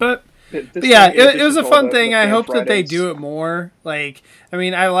 but yeah, it was a fun thing. I hope that they do it more. Like, I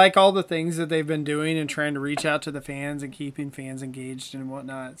mean, I like all the things that they've been doing and trying to reach out to the fans and keeping fans engaged and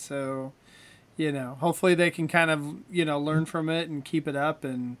whatnot. So, hopefully they can kind of, learn from it and keep it up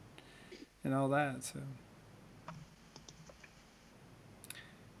and all that. So,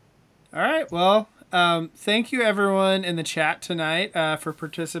 all right. Well, thank you everyone in the chat tonight for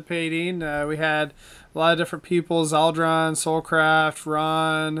participating. We had a lot of different people: Zaldron, Soulcraft,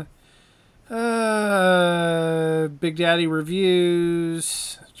 Ron, Big Daddy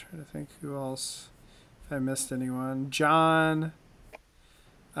Reviews. I'm trying to think who else. If I missed anyone, John.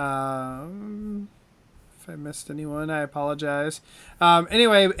 If I missed anyone, I apologize.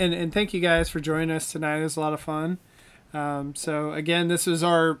 Anyway, and thank you guys for joining us tonight. It was a lot of fun. So again, this is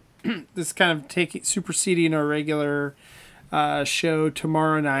our this kind of superseding our regular show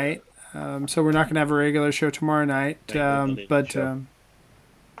tomorrow night. So we're not going to have a regular show tomorrow night. So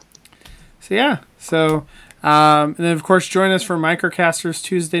yeah. So and then of course join us for Microcasters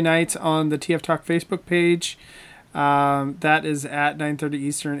Tuesday nights on the TF Talk Facebook page. That is at 9:30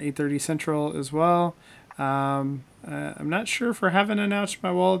 Eastern, 8:30 Central as well. I'm not sure if we haven't announced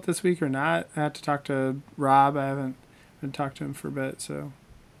my wallet this week or not. I have to talk to Rob. I haven't talked to him for a bit. So,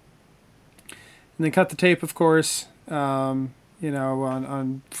 and then Cut the Tape, of course. On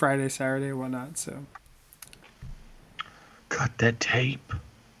Friday, Saturday, whatnot. So, cut that tape.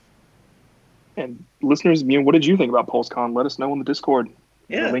 And listeners, what did you think about PulseCon? Let us know in the Discord.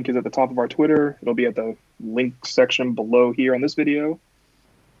 Yeah. The link is at the top of our Twitter. It'll be at the link section below here on this video.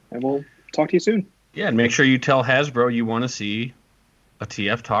 And we'll talk to you soon. Yeah, and make sure you tell Hasbro you want to see a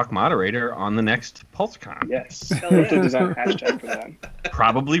TF Talk moderator on the next PulseCon. Yes. We'll have to design a hashtag for that.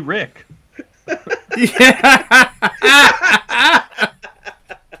 Probably Rick. Yeah.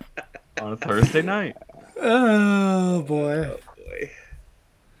 On a Thursday night. Oh, boy.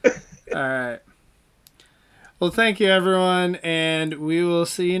 All right. Well, thank you, everyone, and we will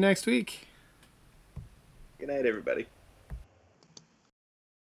see you next week. Good night, everybody.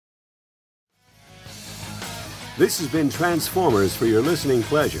 This has been Transformers for your listening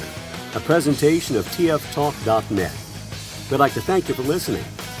pleasure, a presentation of tftalk.net. We'd like to thank you for listening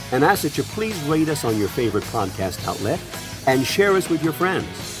and ask that you please rate us on your favorite podcast outlet and share us with your friends.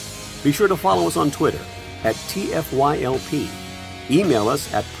 Be sure to follow us on Twitter at TFYLP. Email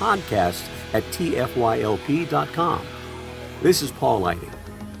us at podcast@tfylp.com. This is Paul Lighting,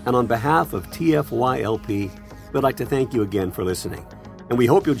 and on behalf of TFYLP, we'd like to thank you again for listening. And we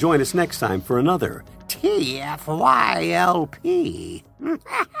hope you'll join us next time for another TFYLP.